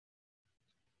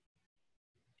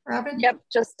 Robin? Yep,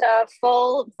 just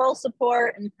full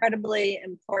support, incredibly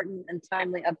important and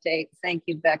timely update. Thank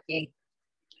you, Becky.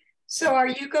 So are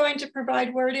you going to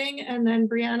provide wording and then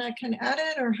Brianna can add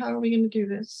it, or how are we going to do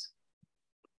this?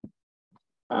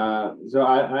 So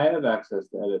I have access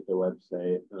to edit the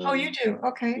website. Oh, you do?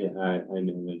 Okay. Yeah, I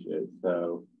manage it.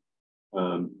 So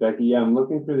Becky, yeah, I'm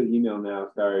looking through the email now.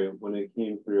 Sorry, when it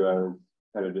came through, I was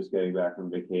kind of just getting back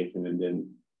from vacation and didn't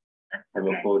have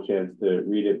a full chance to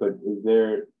read it. But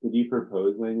did you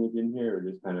propose language in here or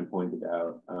just kind of pointed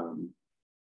out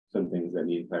some things that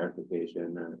need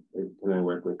clarification, or can I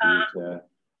work with you to?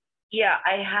 Yeah,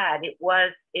 I had. It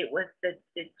was the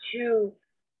two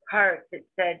parts that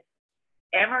said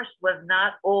Amherst was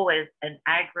not always an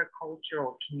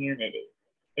agricultural community.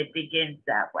 It begins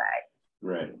that way.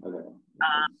 Right. Okay.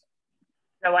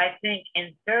 So I think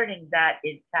inserting that,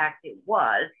 in fact, it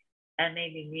was, and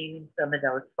maybe meeting some of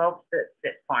those folks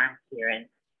that farmed here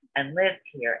and lived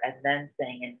here, and then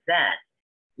saying, and then,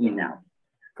 you know.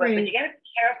 But you got to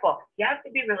be careful. You have to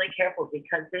be really careful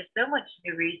because there's so much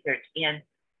new research. And,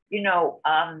 you know,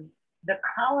 the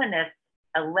colonists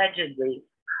allegedly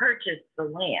purchased the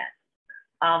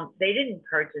land. They didn't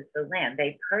purchase the land.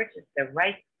 They purchased the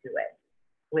rights to it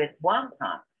with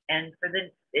wampum. And for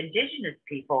the indigenous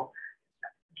people,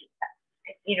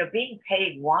 you know, being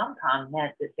paid wampum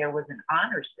meant that there was an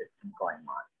honor system going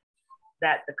on,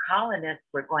 that the colonists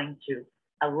were going to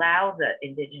allow the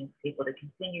indigenous people to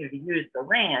continue to use the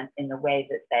land in the way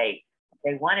that they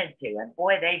wanted to. And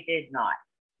boy, they did not.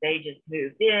 They just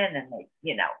moved in and they,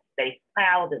 you know, they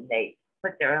plowed and they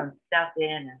put their own stuff in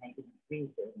and they didn't use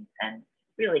it and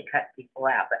really cut people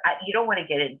out. But you don't want to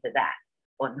get into that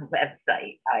on the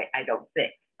website, I don't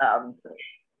think.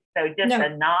 So just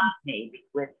a nod maybe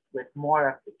with more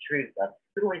of the truth of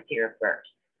who was here first.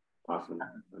 Awesome.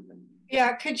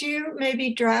 Yeah, could you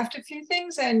maybe draft a few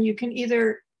things and you can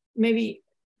either maybe,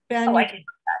 Ben,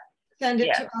 send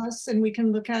it to us and we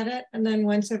can look at it. And then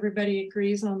once everybody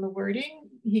agrees on the wording,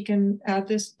 he can add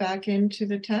this back into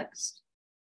the text.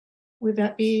 Would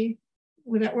that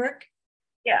work?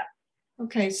 Yeah.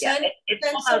 Okay. It's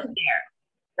almost there.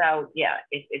 So yeah,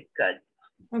 it's good.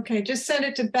 Okay, just send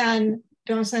it to Ben.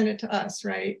 Don't send it to us,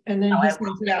 right? And then he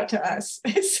sends it out to us.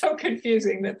 It's so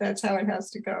confusing that that's how it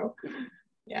has to go.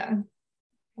 Yeah.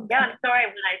 Okay. Yeah, I'm sorry.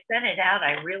 When I sent it out,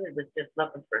 I really was just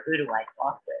looking for who do I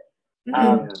talk with.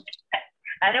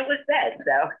 And it was said,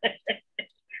 so.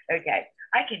 Okay,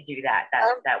 I can do that.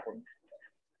 That one.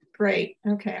 Great.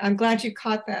 Okay, I'm glad you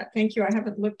caught that. Thank you. I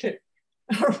haven't looked at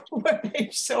our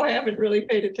webpage, so I haven't really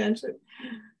paid attention.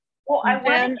 Well, I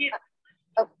want to give.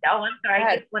 Oh, I'm sorry.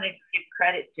 I just wanted to give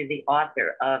credit to the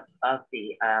author of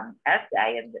the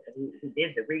essay and who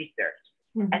did the research.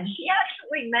 And she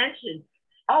actually mentioned,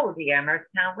 oh, the Amherst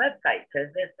Town website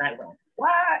says this. And I went,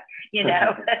 what? You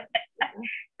know.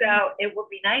 So it would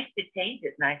be nice to change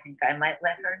it, and I think I might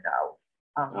let her know.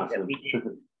 That we did.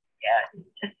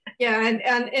 Yeah,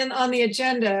 and on the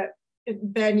agenda,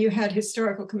 Ben, you had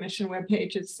Historical Commission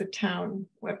webpage. It's the town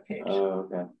webpage. Oh,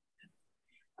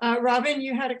 okay. Robin,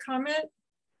 you had a comment?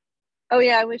 Oh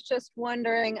yeah, I was just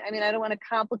wondering, I mean, I don't want to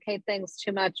complicate things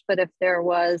too much, but if there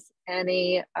was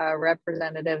any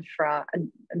representative from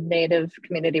Native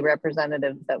community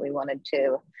representative that we wanted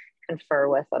to confer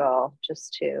with at all,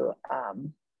 just to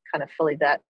kind of fully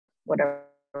vet whatever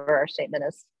our statement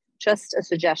is. Just a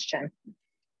suggestion.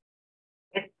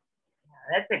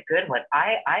 That's a good one.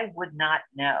 I would not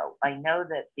know. I know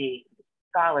that the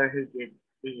scholar who did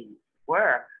the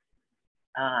work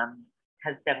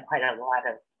has done quite a lot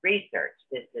of research.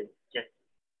 This is just,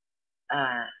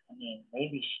 I mean,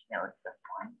 maybe she knows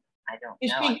someone. I don't know.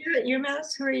 Is she here at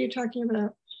UMass? Who are you talking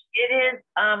about? It is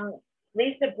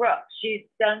Lisa Brooks. She's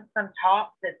done some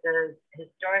talks at the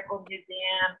Historical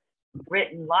Museum,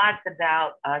 written lots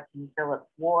about King Philip's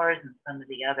Wars and some of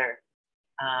the other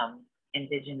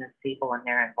Indigenous people and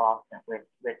their involvement with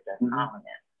the colonists.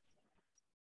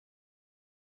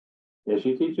 Yeah,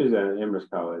 she teaches at Amherst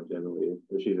College, I believe.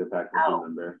 She's a faculty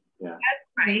member. Yeah.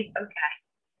 That's right. Okay.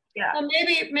 Yeah. Well,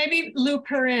 maybe loop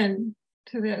her in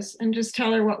to this and just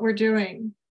tell her what we're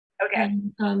doing. Okay.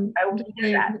 And, I will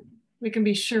do that. We can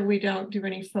be sure we don't do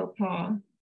any faux pas.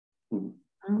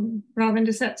 Robin,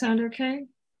 does that sound okay?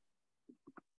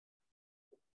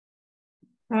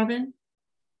 Robin?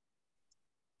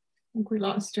 I think we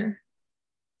lost her.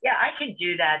 Yeah, I can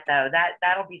do that though.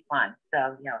 That'll be fun.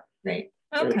 So, you know. Great.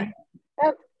 Okay.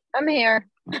 Yep, I'm here.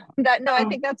 I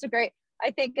think that's a great.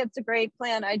 I think it's a great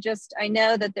plan. I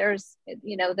know that there's,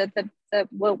 you know, that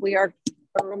what we are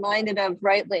reminded of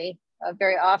rightly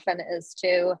very often is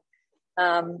to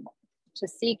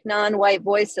seek non-white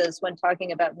voices when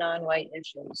talking about non-white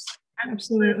issues.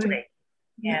 Absolutely.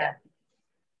 Yeah.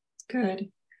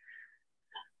 Good.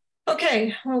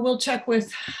 Okay, well, we'll check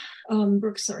with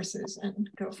Brook Sources and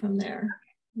go from there.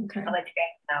 Okay. I'll let you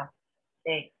guys know.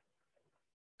 Thanks.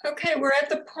 Okay, we're at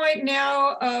the point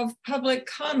now of public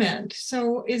comment.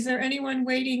 So is there anyone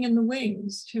waiting in the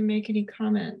wings to make any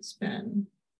comments, Ben?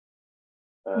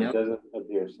 Nope. Doesn't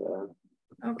appear so.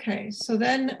 Okay, so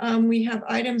then we have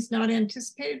items not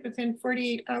anticipated within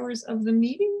 48 hours of the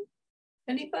meeting.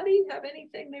 Anybody have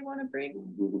anything they want to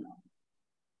bring?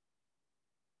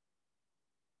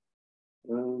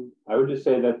 I would just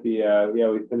say that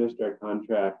we finished our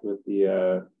contract with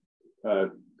the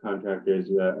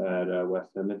contractors at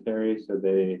West Cemetery. So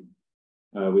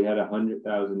we had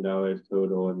 $100,000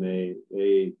 total, and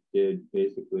they did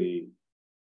basically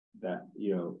that,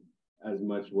 you know, as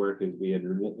much work as we had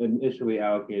initially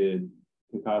allocated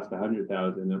to cost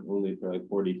 $100,000, only for like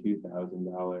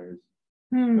 $42,000.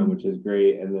 Which is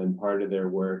great. And then part of their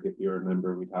work, if you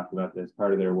remember, we talked about this,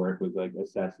 part of their work was like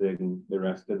assessing the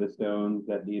rest of the stones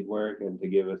that need work and to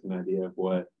give us an idea of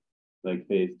what like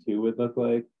phase 2 would look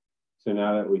like. So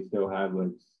now that we still have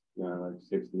like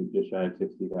 60, just shy of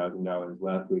 $60,000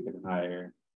 left, we can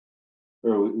hire,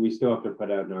 or we still have to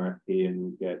put out an RFP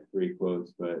and get 3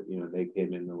 quotes, but you know, they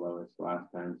came in the lowest last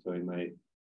time. So we might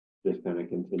just kind of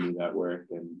continue that work,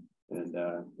 and there's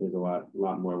a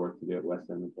lot more work to do at West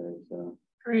Cemetery. So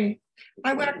great.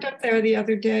 I walked up there the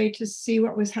other day to see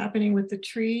what was happening with the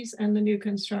trees and the new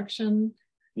construction,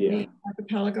 the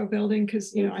Archipelago building,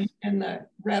 because you know I am the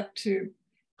rep to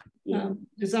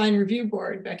design review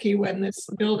board, Becky, when this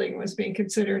building was being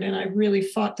considered, and I really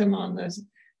fought them on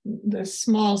the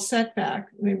small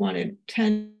setback. They wanted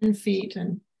 10 feet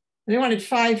and they wanted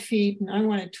 5 feet, and I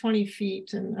wanted 20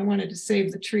 feet, and I wanted to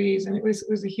save the trees, and it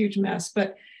was a huge mess.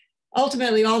 But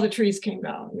ultimately, all the trees came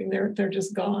down. I mean, they're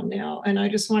just gone now, and I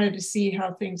just wanted to see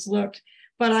how things looked.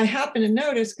 But I happened to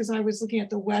notice, because I was looking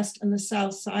at the west and the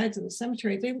south sides of the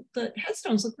cemetery, the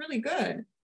headstones look really good.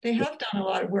 They have done a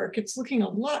lot of work. It's looking a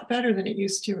lot better than it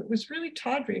used to. It was really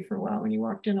tawdry for a while when you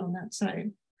walked in on that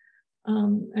side.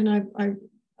 And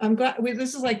I'm glad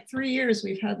this is like 3 years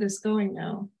we've had this going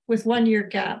now, with 1 year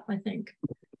gap, I think.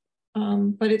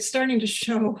 But it's starting to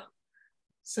show,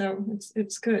 so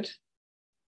it's good.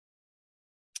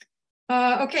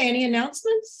 Okay, any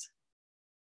announcements?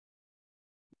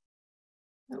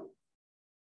 No.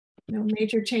 No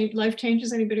major change, life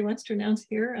changes anybody wants to announce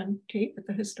here on tape at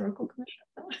the Historical Commission?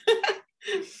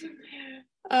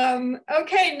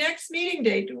 Okay, next meeting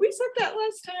date. Did we set that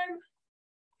last time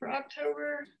for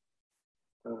October?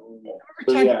 We're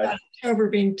talking about October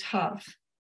being tough.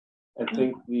 I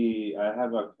think I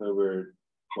have October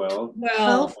 12th.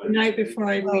 Well, the night before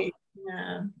I leave.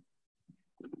 Yeah.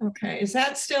 Okay, is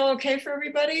that still okay for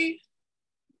everybody?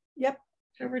 Yep.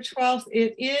 October 12th.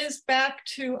 It is back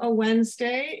to a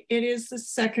Wednesday. It is the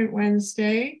second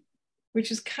Wednesday,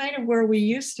 which is kind of where we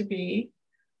used to be.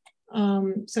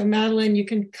 So Madeline, you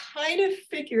can kind of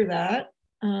figure that.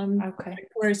 Okay. Of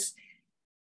course,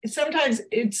 sometimes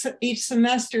it's each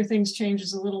semester things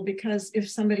changes a little because if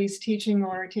somebody's teaching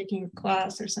or taking a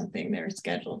class or something, their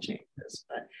schedule changes.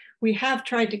 But we have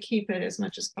tried to keep it as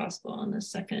much as possible on the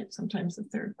second, sometimes the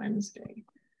third Wednesday,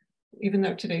 even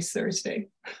though today's Thursday.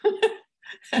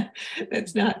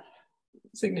 That's not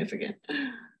significant.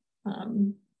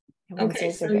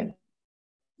 Okay, so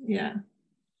yeah,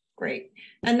 great.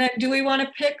 And then do we want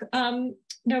to pick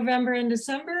November and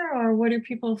December, or what do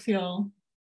people feel?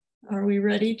 Are we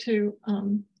ready to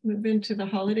move into the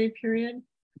holiday period?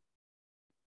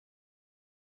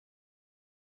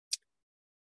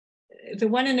 The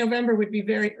one in November would be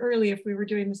very early if we were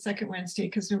doing the second Wednesday,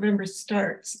 because November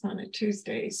starts on a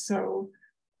Tuesday. So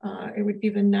it would be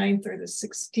the 9th or the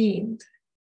 16th.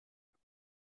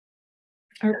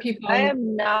 Are people? I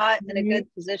am not in a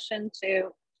good position to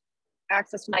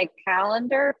access my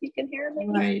calendar, if you can hear me.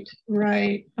 Right,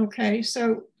 right. Okay,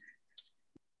 so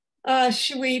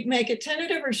should we make it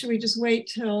tentative or should we just wait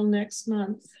till next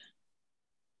month?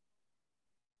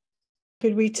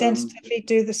 Could we tentatively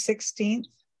do the 16th?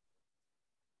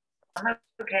 I'm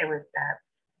okay with that.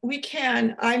 We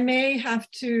can. I may have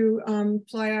to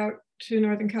fly out to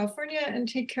Northern California and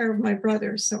take care of my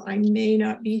brother, so I may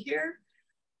not be here.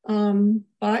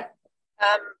 But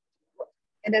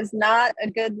it is not a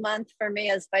good month for me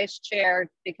as vice chair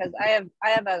because I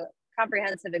have a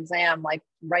comprehensive exam like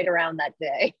right around that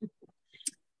day.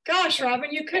 Gosh,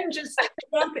 Robin, you couldn't just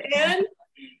jump in?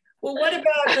 Well, what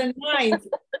about the 9th?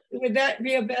 Would that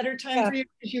be a better time for you?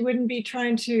 Because you wouldn't be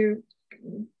trying to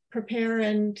prepare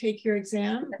and take your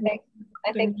exam?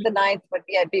 I think the 9th would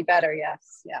be better,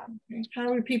 yes. Yeah. Okay.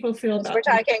 How would people feel about we're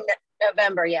talking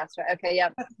November, yes. Okay,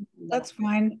 yep. That's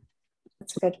fine.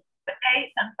 That's good.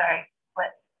 Okay, I'm sorry.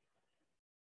 What?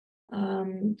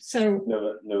 So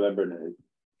November 9th.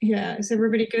 Yeah, is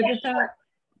everybody good with that?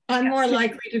 I'm more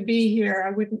likely to be here. I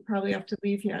wouldn't probably have to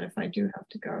leave yet if I do have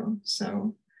to go.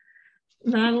 So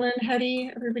Madeline,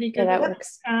 Hetty, everybody good? Yeah, that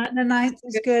works. The 9th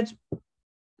is good.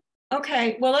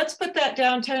 Okay, well, let's put that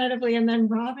down tentatively and then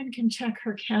Robin can check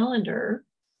her calendar.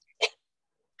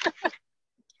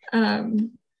 And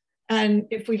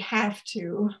if we have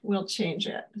to, we'll change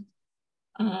it.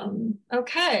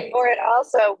 Okay. Or it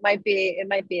also might be a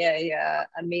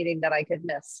meeting that I could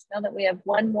miss. Now that we have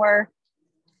one more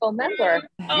full member.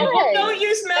 Oh, well, don't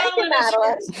use Madeline as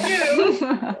your excuse.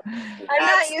 I'm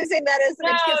not using that as an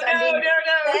excuse. I'm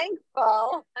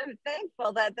thankful. I'm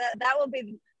thankful that will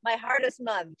be my hardest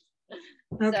month.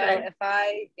 Okay. So if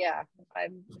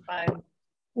I'm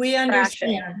we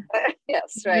understand.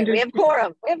 Yes, right. We have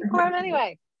quorum. We have quorum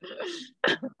anyway.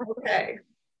 Okay.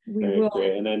 We Very will.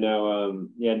 great. And I know,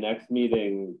 next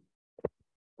meeting,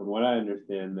 from what I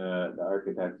understand, the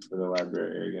architects for the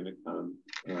library are going to come.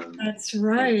 That's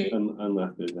right.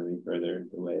 Unless there's any further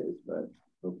delays, but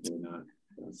hopefully not.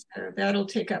 So that'll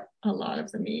take up a lot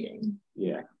of the meeting.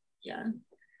 Yeah. Yeah.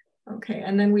 Okay.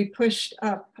 And then we pushed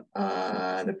up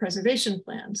the preservation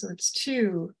plan. So it's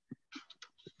 2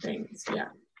 things. Yeah.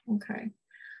 Okay.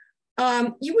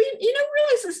 You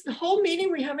realize this the whole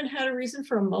meeting we haven't had a reason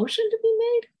for a motion to be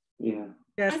made? Yeah.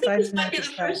 Yes, I think this might be the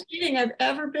first meeting I've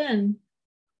ever been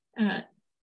at.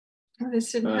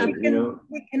 This didn't happen.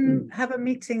 We can have a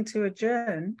meeting to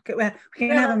adjourn. We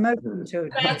can have a motion to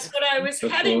adjourn. That's what I was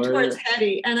heading towards,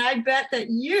 Hetty, and I bet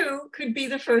that you could be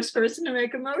the first person to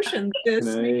make a motion this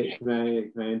meeting. Can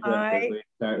I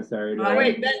interrupt? Sorry. Oh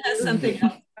wait, Ben has something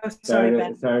else. Oh, sorry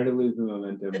to lose the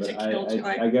momentum, but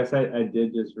I guess I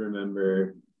did just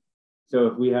remember. So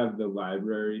if we have the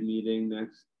library meeting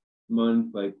next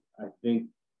month, like I think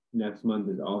next month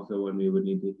is also when we would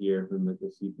need to hear from like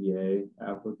the CPA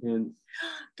applicants.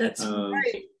 That's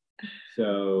right.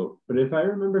 So, but if I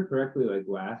remember correctly, like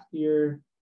last year,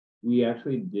 we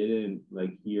actually didn't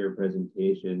like hear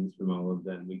presentations from all of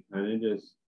them. We kind of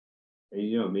just,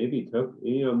 maybe took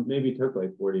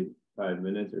like 45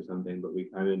 minutes or something, but we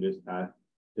kind of just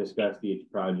discussed each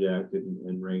project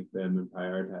and ranked them and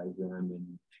prioritized them.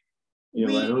 And,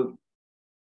 I don't.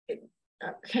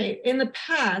 Okay, in the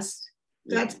past,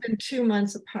 That's been 2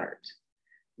 months apart.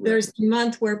 There's the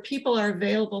month where people are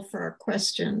available for our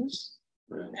questions.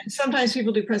 Right. And sometimes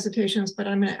people do presentations, but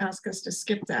I'm going to ask us to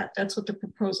skip that. That's what the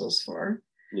proposal's for.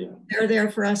 Yeah. They're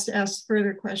there for us to ask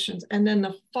further questions. And then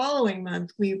the following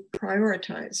month we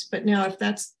prioritize. But now if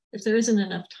there isn't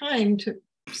enough time to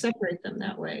separate them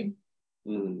that way,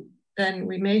 then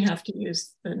we may have to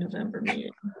use the November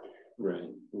meeting. Right.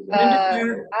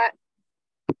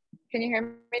 Can you hear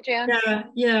me, Jan?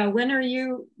 Yeah. When are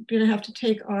you going to have to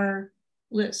take our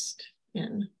list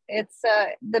in? It's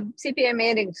the CPA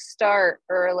meetings start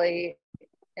early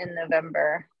in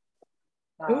November.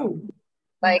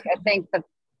 Like I think the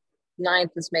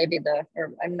 9th is maybe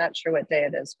or I'm not sure what day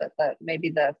it is, but maybe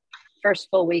the first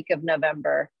full week of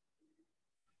November.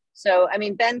 So I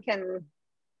mean, Ben can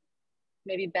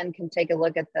take a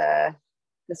look at the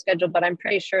schedule, but I'm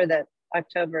pretty sure that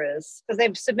October is, because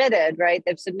they've submitted, right?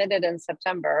 They've submitted in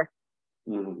September.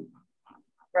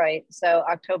 Right. So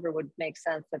October would make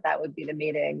sense that would be the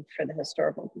meeting for the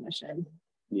Historical Commission.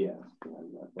 Yeah.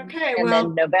 Okay. And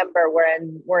then November,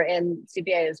 we're in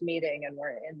CPA's meeting and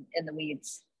we're in the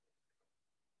weeds.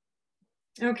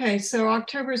 Okay. So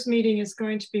October's meeting is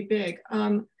going to be big.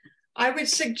 I would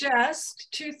suggest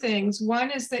 2 things.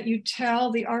 One is that you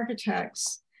tell the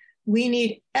architects we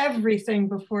need everything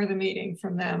before the meeting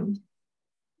from them.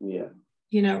 Yeah.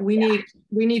 You know, we need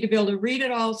to be able to read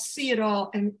it all, see it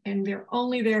all, and they're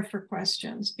only there for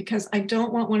questions, because I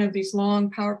don't want one of these long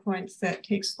PowerPoints that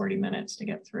takes 40 minutes to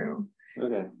get through.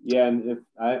 Okay. Yeah, and if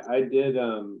I did,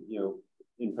 you know,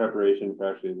 in preparation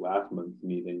for actually last month's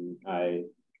meeting, I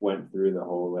went through the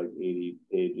whole like 80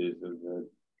 pages of the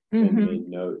and made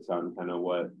notes on kind of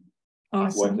what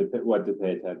to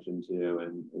pay attention to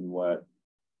and what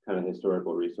kind of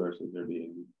historical resources are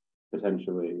being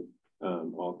potentially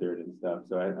altered and stuff.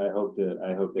 So I hope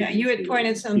that yeah, you had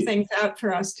pointed some things out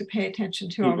for us to pay attention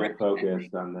to already.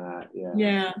 Focused on that.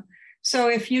 Yeah. So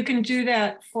if you can do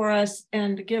that for us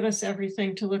and give us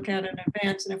everything to look at in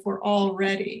advance, and if we're all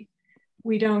ready,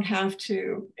 we don't have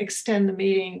to extend the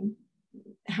meeting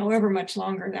however much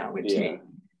longer that would take.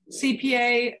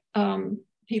 CPA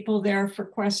people there for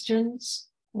questions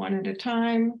one at a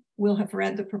time. We'll have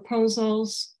read the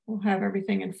proposals. We'll have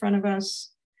everything in front of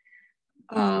us.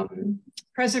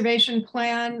 Preservation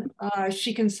plan,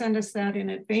 she can send us that in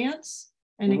advance.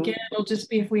 And again, it'll just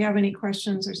be if we have any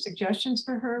questions or suggestions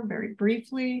for her, very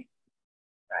briefly.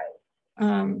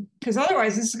 Right. Because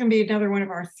otherwise, this is going to be another one of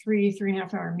our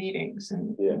 3.5 hour meetings.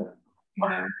 And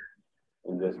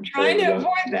and just trying to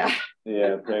avoid that.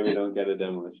 Yeah, pray we don't get a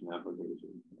demolition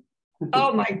application.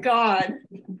 Oh my God.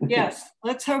 Yes,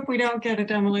 let's hope we don't get a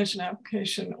demolition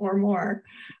application or more.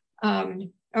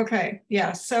 Okay,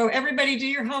 yeah, so everybody do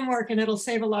your homework and it'll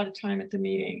save a lot of time at the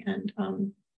meeting,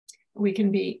 and we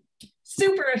can be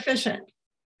super efficient.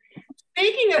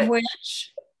 Speaking of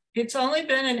which, it's only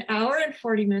been an hour and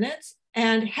 40 minutes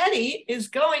and Hetty is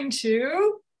going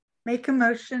to make a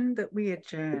motion that we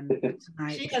adjourn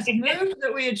tonight. She has moved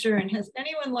that we adjourn. Has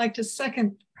anyone like to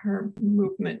second her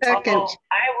movement? Second. Oh,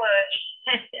 I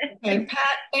would. Okay,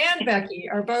 Pat and Becky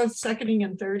are both seconding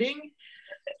and thirding.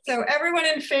 So everyone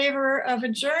in favor of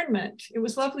adjournment. It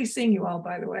was lovely seeing you all,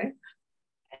 by the way.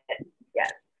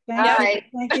 Yes.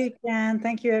 Thank you, Jan.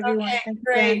 Thank you, everyone. Okay, Thank you,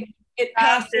 great. Jan. It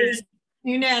passes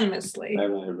unanimously. Bye,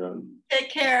 everyone.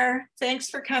 Take care. Thanks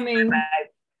for coming. Bye.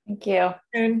 Thank you.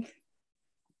 And